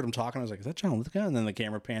when I heard him talking, I was like, is that John Lithgow? And then the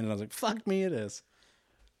camera panned and I was like, fuck me, it is.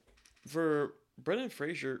 For Brendan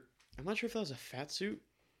Fraser, I'm not sure if that was a fat suit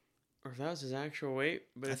or if that was his actual weight.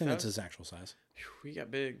 But I think that's his actual size. He got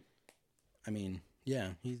big. I mean,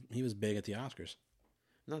 yeah, he was big at the Oscars.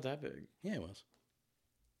 Not that big. Yeah, he was.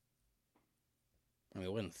 I mean,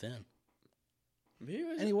 it wasn't thin.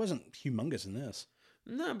 And he wasn't humongous in this.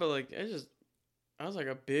 No, but like, I was like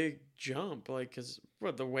a big jump. Like, because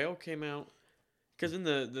the whale came out. Because in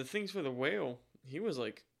the things for the whale, he was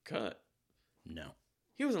like cut. No.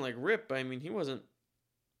 He wasn't like ripped, but I mean, he wasn't.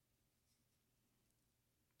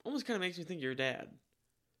 Almost kind of makes me think your dad.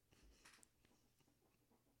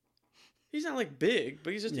 He's not like big,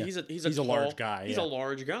 but he's just he's a tall, large guy. He's a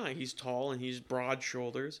large guy. He's tall and he's broad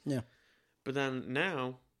shoulders. Yeah. But then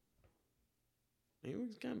now, he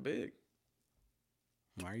was kind of big.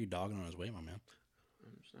 Why are you dogging on his weight, my man?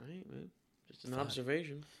 I ain't, man. Just an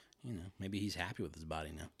observation. You know, maybe he's happy with his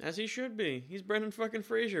body now. As he should be. He's Brendan fucking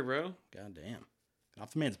Fraser, bro. God damn. Get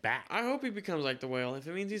off the man's back. I hope he becomes like the whale if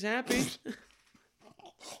it means he's happy.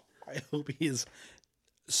 I hope he is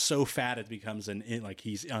so fat it becomes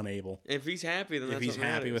he's unable. If he's happy, then if he's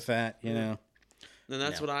happy with that, you know. Then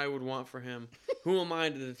that's what I would want for him. Who am I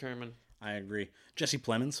to determine? I agree. Jesse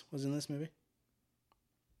Plemons was in this movie.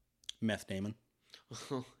 Meth Damon.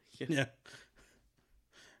 Oh, yeah.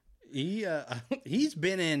 He's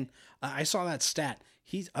been in. I saw that stat.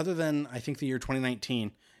 He's other than I think the year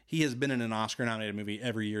 2019. He has been in an Oscar-nominated movie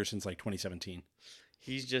every year since like 2017.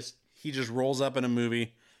 He just rolls up in a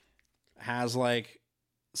movie, has 30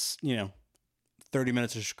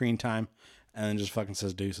 minutes of screen time, and then just fucking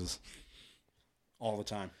says deuces all the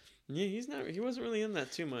time. Yeah, he wasn't really in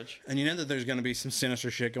that too much. And you know that there's going to be some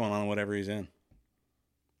sinister shit going on whatever he's in.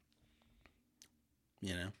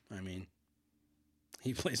 You know, I mean,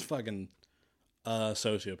 he plays fucking a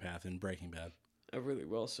sociopath in Breaking Bad. A really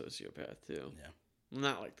well sociopath too. Yeah.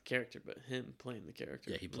 Not like the character, but him playing the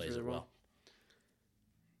character. Yeah, he plays really it well. What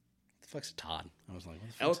the fuck's Todd? I was like, what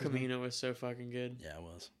the fuck's El Camino was so fucking good. Yeah, it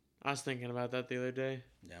was. I was thinking about that the other day.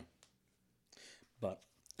 Yeah. But,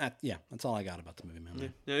 that's all I got about the movie, man. Yeah.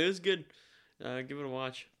 No, it was good. Give it a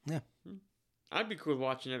watch. Yeah. I'd be cool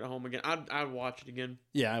watching it at home again. I'd watch it again.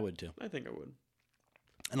 Yeah, I would too. I think I would.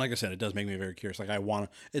 And like I said, it does make me very curious. Like, I want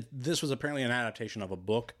to... This was apparently an adaptation of a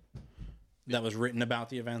book that was written about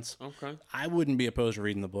the events. Okay. I wouldn't be opposed to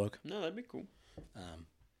reading the book. No, that'd be cool.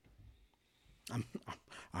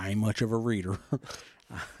 I ain't much of a reader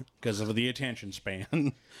because of the attention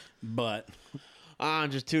span, but...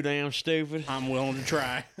 I'm just too damn stupid. I'm willing to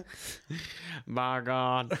try. By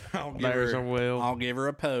God, there's a will. I'll give her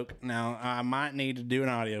a poke. Now, I might need to do an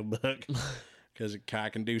audiobook because I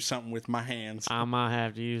can do something with my hands. I might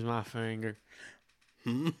have to use my finger.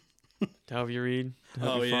 To help you read?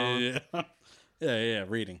 Oh, yeah. Yeah,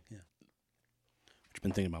 reading. Yeah. What you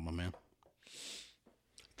been thinking about, my man?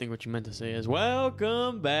 I think what you meant to say is,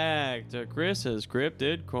 welcome back to Chris's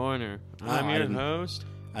Cryptid Corner. I'm your host.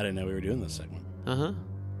 I didn't know we were doing this segment. Uh-huh.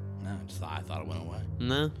 No, I thought it went away.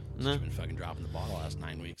 No. You've been fucking dropping the ball the last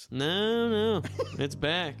 9 weeks. No. It's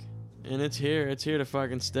back. And it's here. It's here to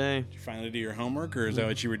fucking stay. Did you finally do your homework, or is that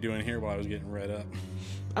what you were doing here while I was getting read up?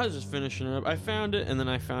 I was just finishing it up. I found it, and then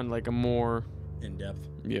I found like a more... in-depth.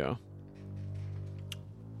 Yeah.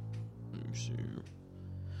 Let me see.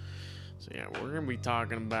 So yeah, we're going to be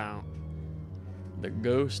talking about the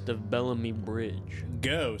ghost of Bellamy Bridge.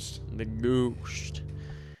 Ghost? The ghost.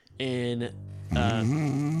 And...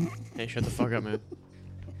 hey, shut the fuck up, man.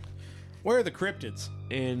 Where are the cryptids?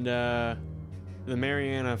 In the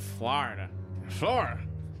Mariana, Florida. Florida.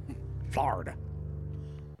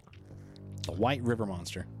 The White River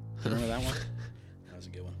Monster. Remember that one? That was a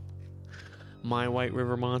good one. My White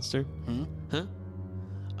River Monster.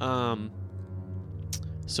 Huh?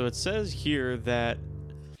 So it says here that...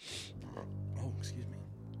 Oh, excuse me.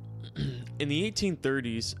 In the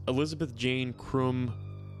 1830s, Elizabeth Jane Crum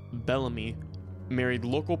Bellamy married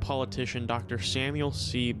local politician Dr. Samuel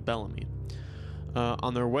C. Bellamy.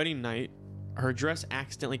 On their wedding night, her dress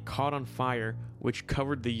accidentally caught on fire, which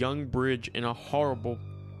covered the young bride in horrible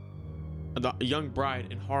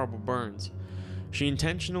burns. She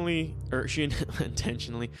initially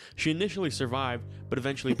survived, but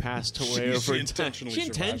eventually passed away over time. She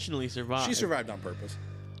intentionally survived. She survived on purpose.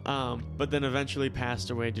 But then eventually passed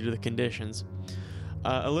away due to the conditions.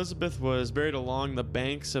 Elizabeth was buried along the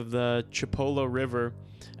banks of the Chipola River,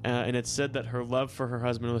 and it's said that her love for her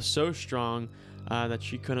husband was so strong that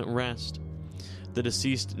she couldn't rest. The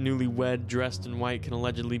deceased newlywed, dressed in white, can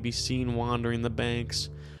allegedly be seen wandering the banks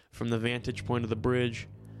from the vantage point of the bridge.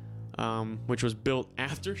 which was built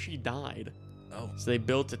after she died. Oh. So they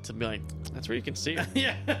built it to be like, that's where you can see her.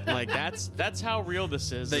 Yeah. Like, that's how real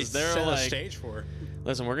this is. They They're set like, a stage for her.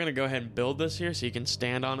 listen, we're going to go ahead and build this here so you can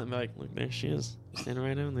stand on it and be like, look, there she is. Standing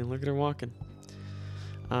right now, and they look at her walking.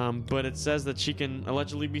 But it says that she can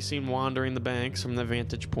allegedly be seen wandering the banks from the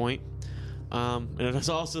vantage point. And it has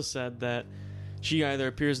also said that she either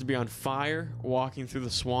appears to be on fire, walking through the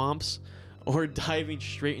swamps, or diving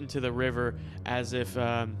straight into the river as if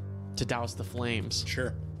to douse the flames.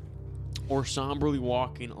 Sure. Or somberly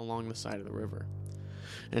walking along the side of the river.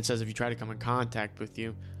 And it says if you try to come in contact with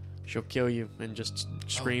you, she'll kill you and just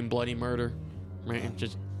scream bloody murder, right? And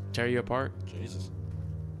just tear you apart. Jesus.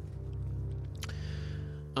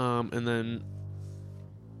 And then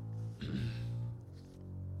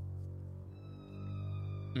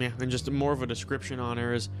yeah, and just more of a description on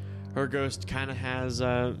her is her ghost kind of has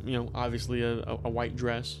obviously a white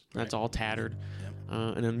dress that's all tattered,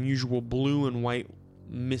 an unusual blue and white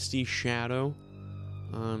misty shadow,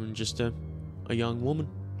 just a young woman.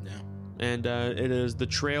 Yeah. And the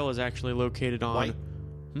trail is actually located on White.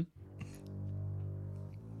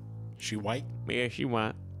 She white? Yeah, she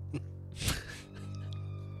white.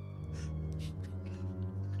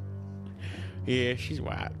 Yeah, she's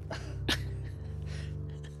white.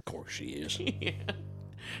 Of course she is. Yeah.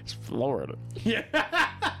 It's Florida. Yeah.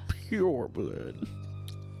 Pure blood.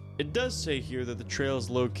 It does say here that the trail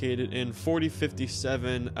is located in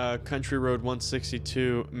 4057 Country Road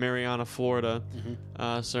 162, Marianna, Florida.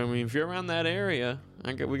 Mm-hmm. So, I mean, if you're around that area,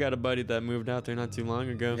 we got a buddy that moved out there not too long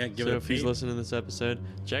ago. Yeah, give so it a if he's peek. listening to this episode,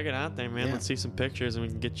 check it out there, man. Yeah. Let's see some pictures and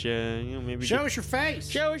we can get you, maybe... Show us your face.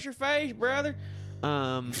 Show us your face, brother.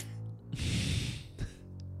 But...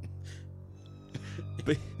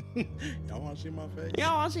 Y'all want to see my face?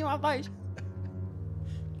 Y'all want to see my face?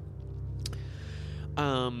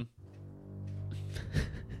 Let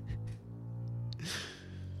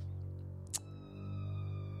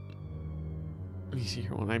me see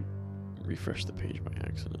here when I refresh the page by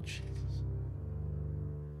accident.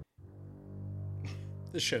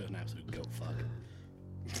 This show is an absolute go fuck.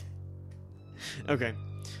 Okay,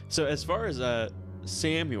 so as far as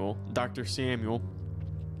Samuel, Dr. Samuel,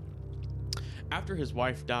 after his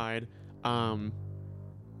wife died,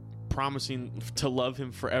 promising to love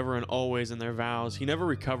him forever and always in their vows, he never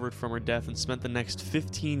recovered from her death and spent the next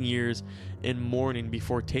 15 years in mourning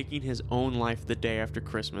before taking his own life the day after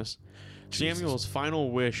Christmas. Jesus. Samuel's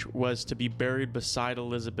final wish was to be buried beside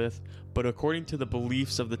Elizabeth, but according to the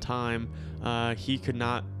beliefs of the time, he could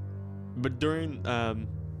not. But during the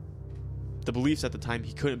beliefs at the time,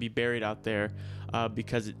 he couldn't be buried out there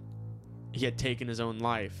because he had taken his own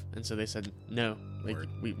life, and so they said no, like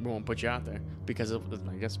we won't put you out there because of,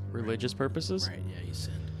 I guess, religious purposes. Right? Yeah, he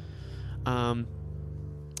sinned.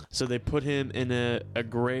 So they put him in a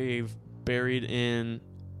grave buried in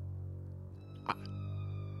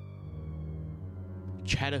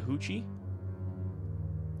Chattahoochee.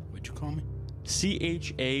 What'd you call me?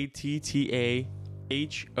 Chattahoochee.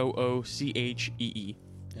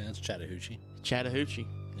 Yeah, that's Chattahoochee. Chattahoochee.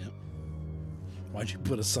 Yep. Why'd you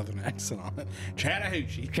put a southern accent on it?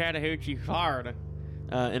 Chattahoochee, Florida.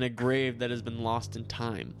 In a grave that has been lost in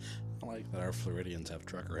time. I like that our Floridians have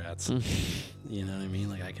trucker hats. You know what I mean?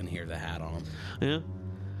 Like, I can hear the hat on them.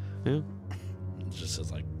 Yeah. It just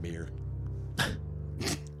says, like, beer.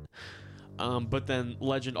 But then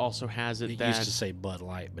legend also has it that... used to say Bud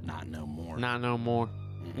Light, but not no more. Not no more.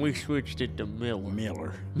 We switched it to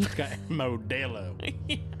Miller. It's got Modelo.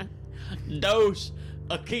 Dos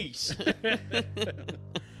a case.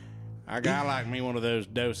 I got like me one of those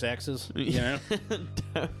Dos X's, you know?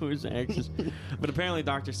 Dos X's. But apparently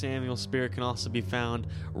Dr. Samuel's spirit can also be found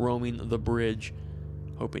roaming the bridge,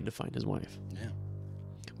 hoping to find his wife. Yeah.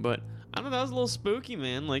 But I don't know, that was a little spooky,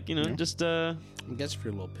 man. Like, just I guess if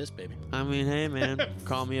you're a little piss baby. I mean, hey, man,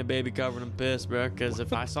 call me a baby covered in piss, bro. Because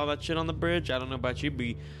if I saw that shit on the bridge, I don't know about you,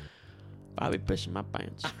 I'd be pissing my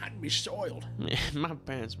pants. I'd be soiled. My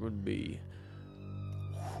pants would be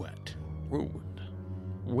Wet. ruined,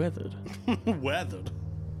 weathered. Weathered.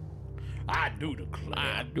 I do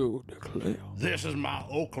declare. This is my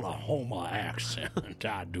Oklahoma accent.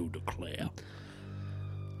 I do declare.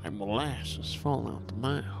 And molasses fall out the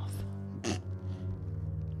mouth.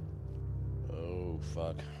 Oh,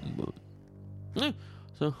 fuck. But, yeah.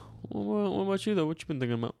 So, what about you, though? What you been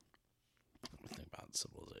thinking about? Think about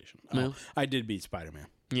civilization. No. Oh, I did beat Spider-Man.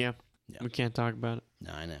 Yeah. Yeah. We can't talk about it.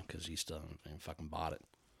 No, I know, because you still haven't fucking bought it.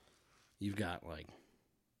 You've got, like,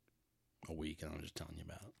 a week, and I'm just telling you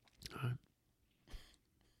about it. All right.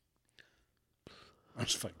 I'll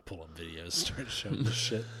just fucking pull up videos, start showing this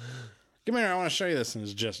shit. Come here, I want to show you this. And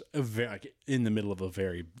it's just like in the middle of a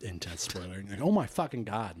very intense spoiler. And you're like, oh my fucking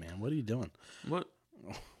God, man. What are you doing? What?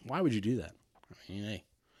 Why would you do that? I mean, hey,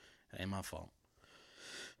 it ain't my fault.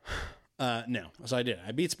 No. So I did.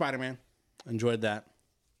 I beat Spider-Man. Enjoyed that.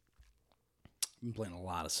 Been playing a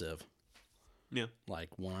lot of Civ. Yeah. Like,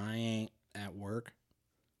 when I ain't at work,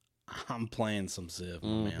 I'm playing some Civ,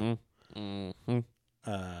 man. Mm-hmm.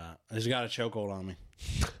 I just got a chokehold on me.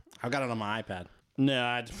 I've got it on my iPad. No,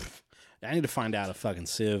 I need to find out if fucking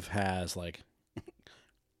Civ has, like,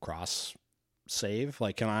 cross save.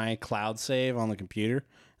 Like, can I cloud save on the computer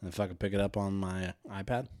and then fucking pick it up on my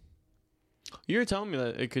iPad? You were telling me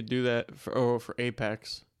that it could do that for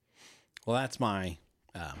Apex. Well, that's my...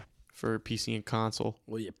 for PC and console.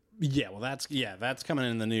 Well, well, that's coming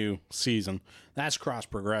in the new season. That's cross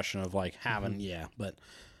progression of like having, but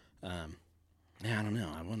I don't know.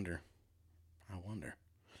 I wonder,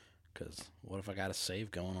 because what if I got a save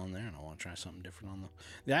going on there and I want to try something different on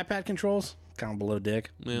the iPad controls? Kind of below dick,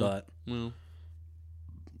 but in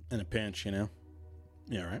a pinch, you know.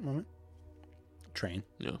 Yeah, right, moment. Train.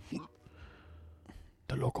 Yeah.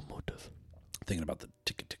 The locomotive. Thinking about the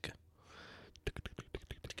ticka ticka.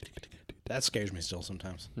 That scares me still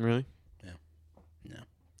sometimes. Really? Yeah. No.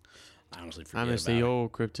 I honestly forget I miss about the it.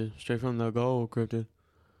 old Cryptid. Straight from the gold Cryptid.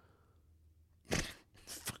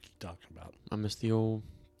 Fuck you talking about? I miss the old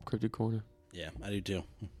Cryptid corner. Yeah, I do too.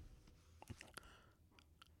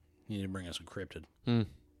 You need to bring us a Cryptid.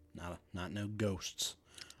 Not no ghosts.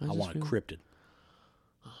 I want a Cryptid.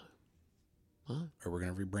 What? Or we're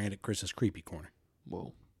going to rebrand it Chris's Creepy Corner.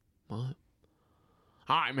 Whoa. What?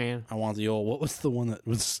 All right, man. I want the old... What was the one that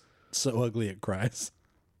was so ugly it cries?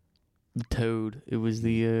 The Toad. It was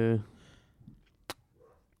the...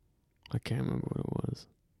 I can't remember what it was.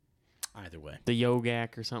 Either way. The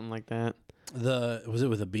Yogak or something like that. Was it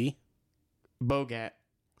with a B? Bogat.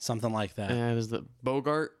 Something like that. It was the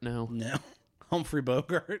Bogart? No. No. Humphrey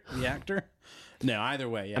Bogart, the actor? No, either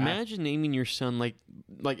way. Yeah. Imagine naming your son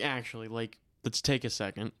actually, let's take a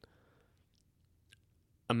second.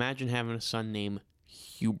 Imagine having a son named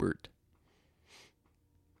Hubert.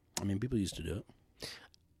 I mean, people used to do it.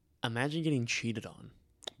 Imagine getting cheated on.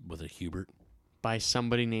 With a Hubert. By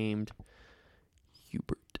somebody named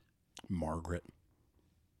Hubert. Margaret.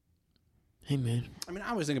 Hey, man. I mean,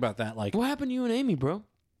 I always think about that. Like, what happened to you and Amy, bro?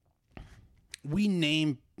 We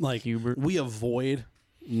name, like, Hubert. We avoid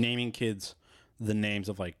naming kids the names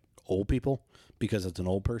of, like, old people because it's an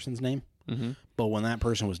old person's name. Mm-hmm. But when that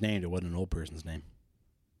person was named, it wasn't an old person's name.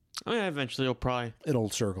 I mean, eventually it'll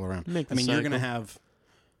circle around. You're going to have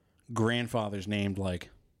grandfathers named, like,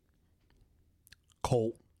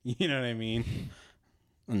 Colt. You know what I mean?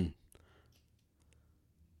 And,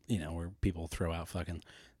 you know, where people throw out fucking,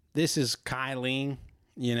 this is Kylene,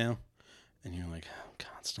 you know? And you're like, oh,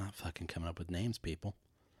 God, stop fucking coming up with names, people.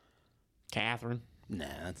 Catherine. Nah,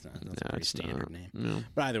 that's a pretty standard name. No.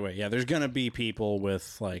 But either way, yeah, there's going to be people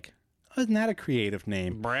with, like, isn't that a creative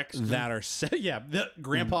name? Braxton. That are,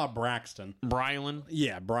 Grandpa Braxton. Brylan.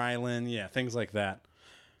 Yeah, Brylan. Yeah, things like that.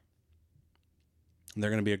 They're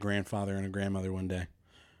going to be a grandfather and a grandmother one day.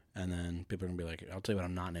 And then people are going to be like, I'll tell you what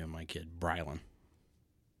I'm not naming my kid, Brylan.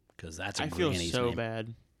 Because that's a granny's name. I feel so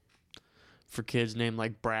bad for kids named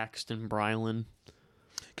like Braxton, Brylan.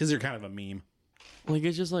 Because they're kind of a meme. Like,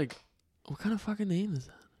 it's just like, what kind of fucking name is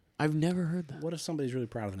that? I've never heard that. What if somebody's really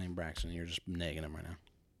proud of the name Braxton and you're just negging him right now?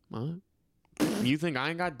 What? You think I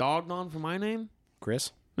ain't got dogged on for my name?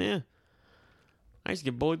 Chris? Yeah. I used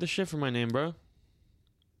to get bullied the shit for my name, bro.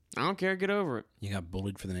 I don't care. Get over it. You got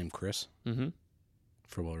bullied for the name Chris? Mm-hmm.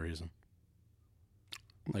 For what reason?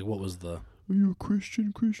 Like, what was the... Are you a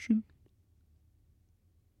Christian?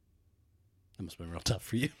 That must have been real tough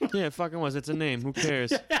for you. Yeah, it fucking was. It's a name. Who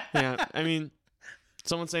cares? Yeah, I mean,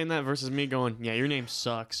 someone saying that versus me going, yeah, your name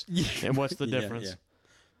sucks. Yeah. And what's the difference?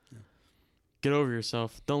 Yeah. Get over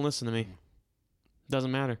yourself. Don't listen to me.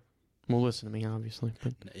 Doesn't matter. Well, listen to me, obviously.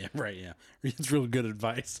 But Yeah, right, yeah. It's real good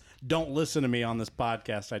advice. Don't listen to me on this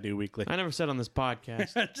podcast I do weekly. I never said on this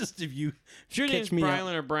podcast. Just if you If your name's catch me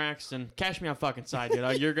Brylan or Braxton, catch me on fucking side,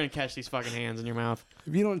 dude. You're going to catch these fucking hands in your mouth.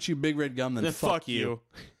 If you don't chew big red gum, then fuck you.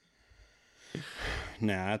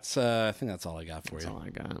 Nah, that's I think that's all I got for That's you. all I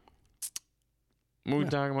got. What we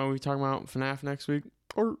talking about? We talking about FNAF next week?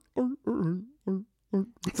 I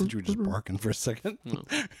thought you were just barking for a second. No.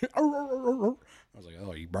 I was like,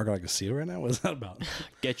 oh, are you barking like a seal right now? What is that about?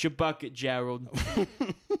 Get your bucket, Gerald.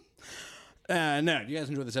 No, do you guys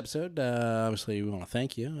enjoyed this episode? Obviously, we want to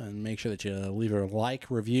thank you and make sure that you leave a like,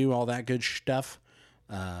 review, all that good stuff.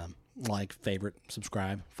 Like, favorite,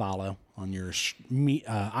 subscribe, follow, on your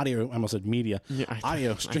audio. I almost said media. Yeah,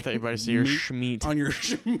 Audio I stream. thought you were about to say your schmeat. On your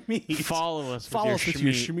schmeat. Follow us Follow us with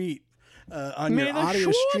your schmeat. schmeat. On May your the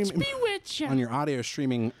audio Schwartz streaming. be with ya. On your audio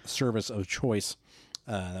streaming service of choice.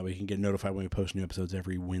 That way you can get notified when we post new episodes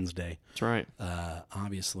every Wednesday. That's right.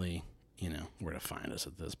 Obviously, you know where to find us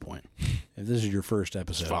at this point. If this is your first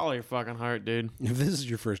episode, Follow your fucking heart, dude. if this is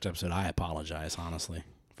your first episode, I apologize, honestly,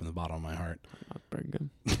 from the bottom of my heart. Not very good.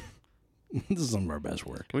 This is some of our best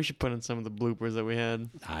work. We should put in some of the bloopers that we had.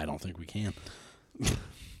 I don't think we can.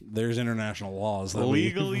 There's international laws that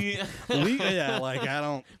Legally, yeah, like I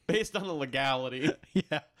don't. based on the legality.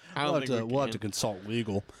 Yeah, I don't think we'll have can. to consult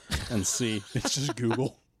legal and see. It's just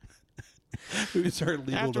Google. Who's our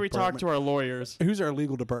legal After we department? talk to our lawyers. Who's our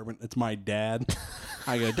legal department? It's my dad.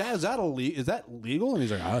 I go, Dad, is that legal? And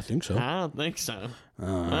he's like, I think so. I don't think so.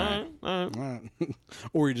 All right.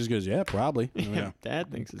 Or he just goes, yeah, probably. Yeah.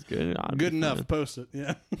 Dad thinks it's good. Good enough. Post it.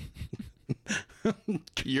 Yeah.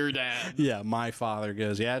 Your dad. Yeah. My father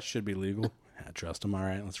goes, yeah, it should be legal. I trust him. All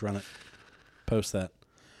right, let's run it. Post that.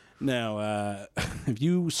 Now, if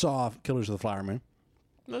you saw Killers of the Flower Moon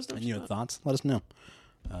and you had thoughts, let us know.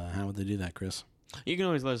 How would they do that, Chris? You can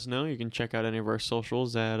always let us know. You can check out any of our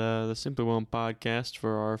socials at the Simply Whelmed Podcast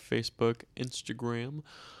for our Facebook, Instagram,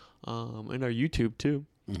 and our YouTube, too.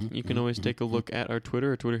 You can always take a look at our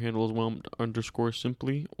Twitter. Our Twitter handle is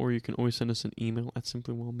whelmed_simply, or you can always send us an email at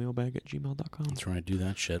simplywhelmedmailbag@gmail.com. That's right. Do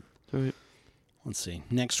that shit. That's right. Let's see.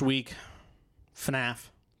 Next week,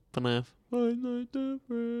 FNAF. FNAF. Five Nights at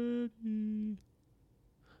Freddy.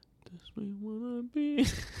 This way wanna be.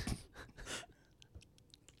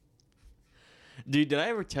 Dude, did I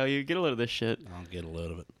ever tell you? Get a load of this shit. I'll get a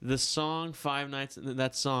load of it. The song Five Nights,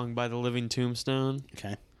 that song by the Living Tombstone.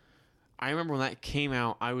 Okay. I remember when that came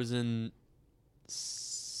out, I was in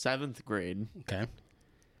 7th grade. Okay.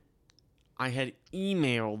 I had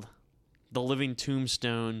emailed the Living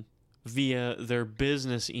Tombstone via their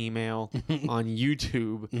business email on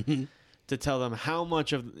YouTube to tell them how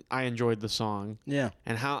much I enjoyed the song. Yeah.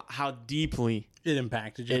 And how deeply it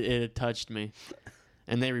impacted you. It had touched me.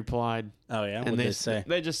 And they replied. Oh, yeah? And What did they say?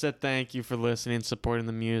 They just said thank you for listening and supporting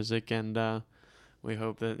the music, and we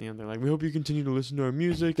hope that, they're like, we hope you continue to listen to our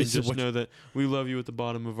music and just know that we love you at the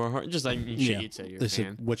bottom of our heart. Just like you'd say you're a fan.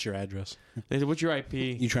 Said, what's your address? They said, what's your IP?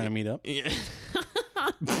 You trying to meet up? Yeah.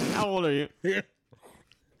 How old are you?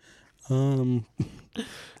 I'm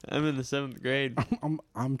in the 7th grade.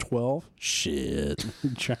 I'm 12. Shit.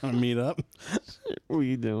 You trying to meet up? What are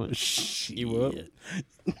you doing? Shit. You up?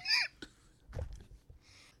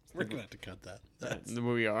 We're going to have to cut that.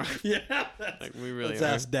 We are. Yeah. Like, we really Let's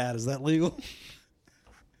are. ask Dad, is that legal?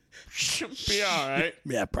 Should be all right.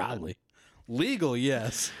 Yeah, probably. Legal,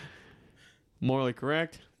 yes. Morally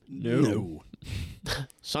correct? No.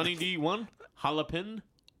 Sunny D1? Jalapin?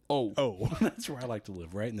 Oh, that's where I like to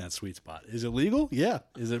live, right in that sweet spot. Is it legal? Yeah.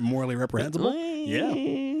 Is it morally reprehensible?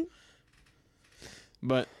 Yeah.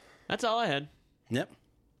 But that's all I had. Yep.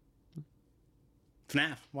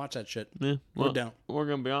 FNAF. Watch that shit. Yeah, We're down. We're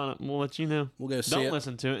going to be on it. We'll let you know. We'll go see it. Don't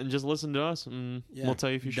listen to it and just listen to us, and we'll tell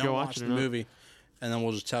you if you should go watch it or the not. movie, and then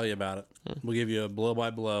we'll just tell you about it. Yeah. We'll give you a blow by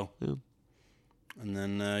blow, and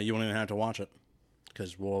then you won't even have to watch it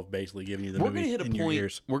because we'll have basically given you the movie in your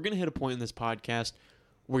ears. We're gonna hit a point in this podcast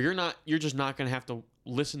where you're just not gonna have to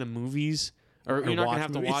listen to movies, or you're not gonna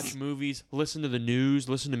have to watch movies, listen to the news,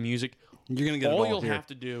 listen to music. You're gonna get all it you'll here. have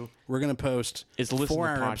to do. We're gonna post is listen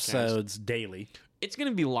 4-hour to podcasts. episodes daily. It's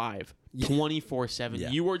gonna be live 24/7.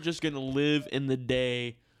 Yeah. You are just gonna live in the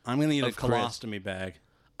day. I'm gonna eat a Chris. colostomy bag.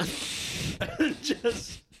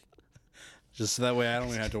 just so that way I don't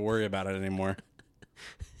even have to worry about it anymore.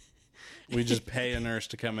 We just pay a nurse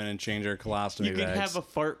to come in and change our colostomy bags. You can have a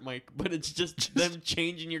fart mic, but it's just them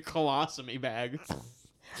changing your colostomy bag.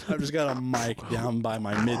 I've just got a mic down by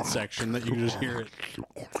my midsection that you can just hear it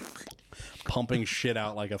pumping shit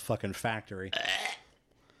out like a fucking factory.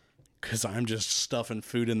 Because I'm just stuffing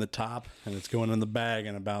food in the top, and it's going in the bag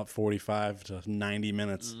in about 45 to 90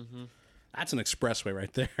 minutes. Mm-hmm. That's an expressway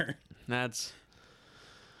right there. That's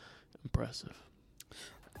impressive.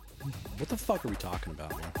 What the fuck are we talking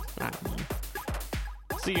about, man? I don't know.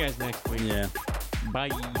 See you guys next week. Yeah. Bye.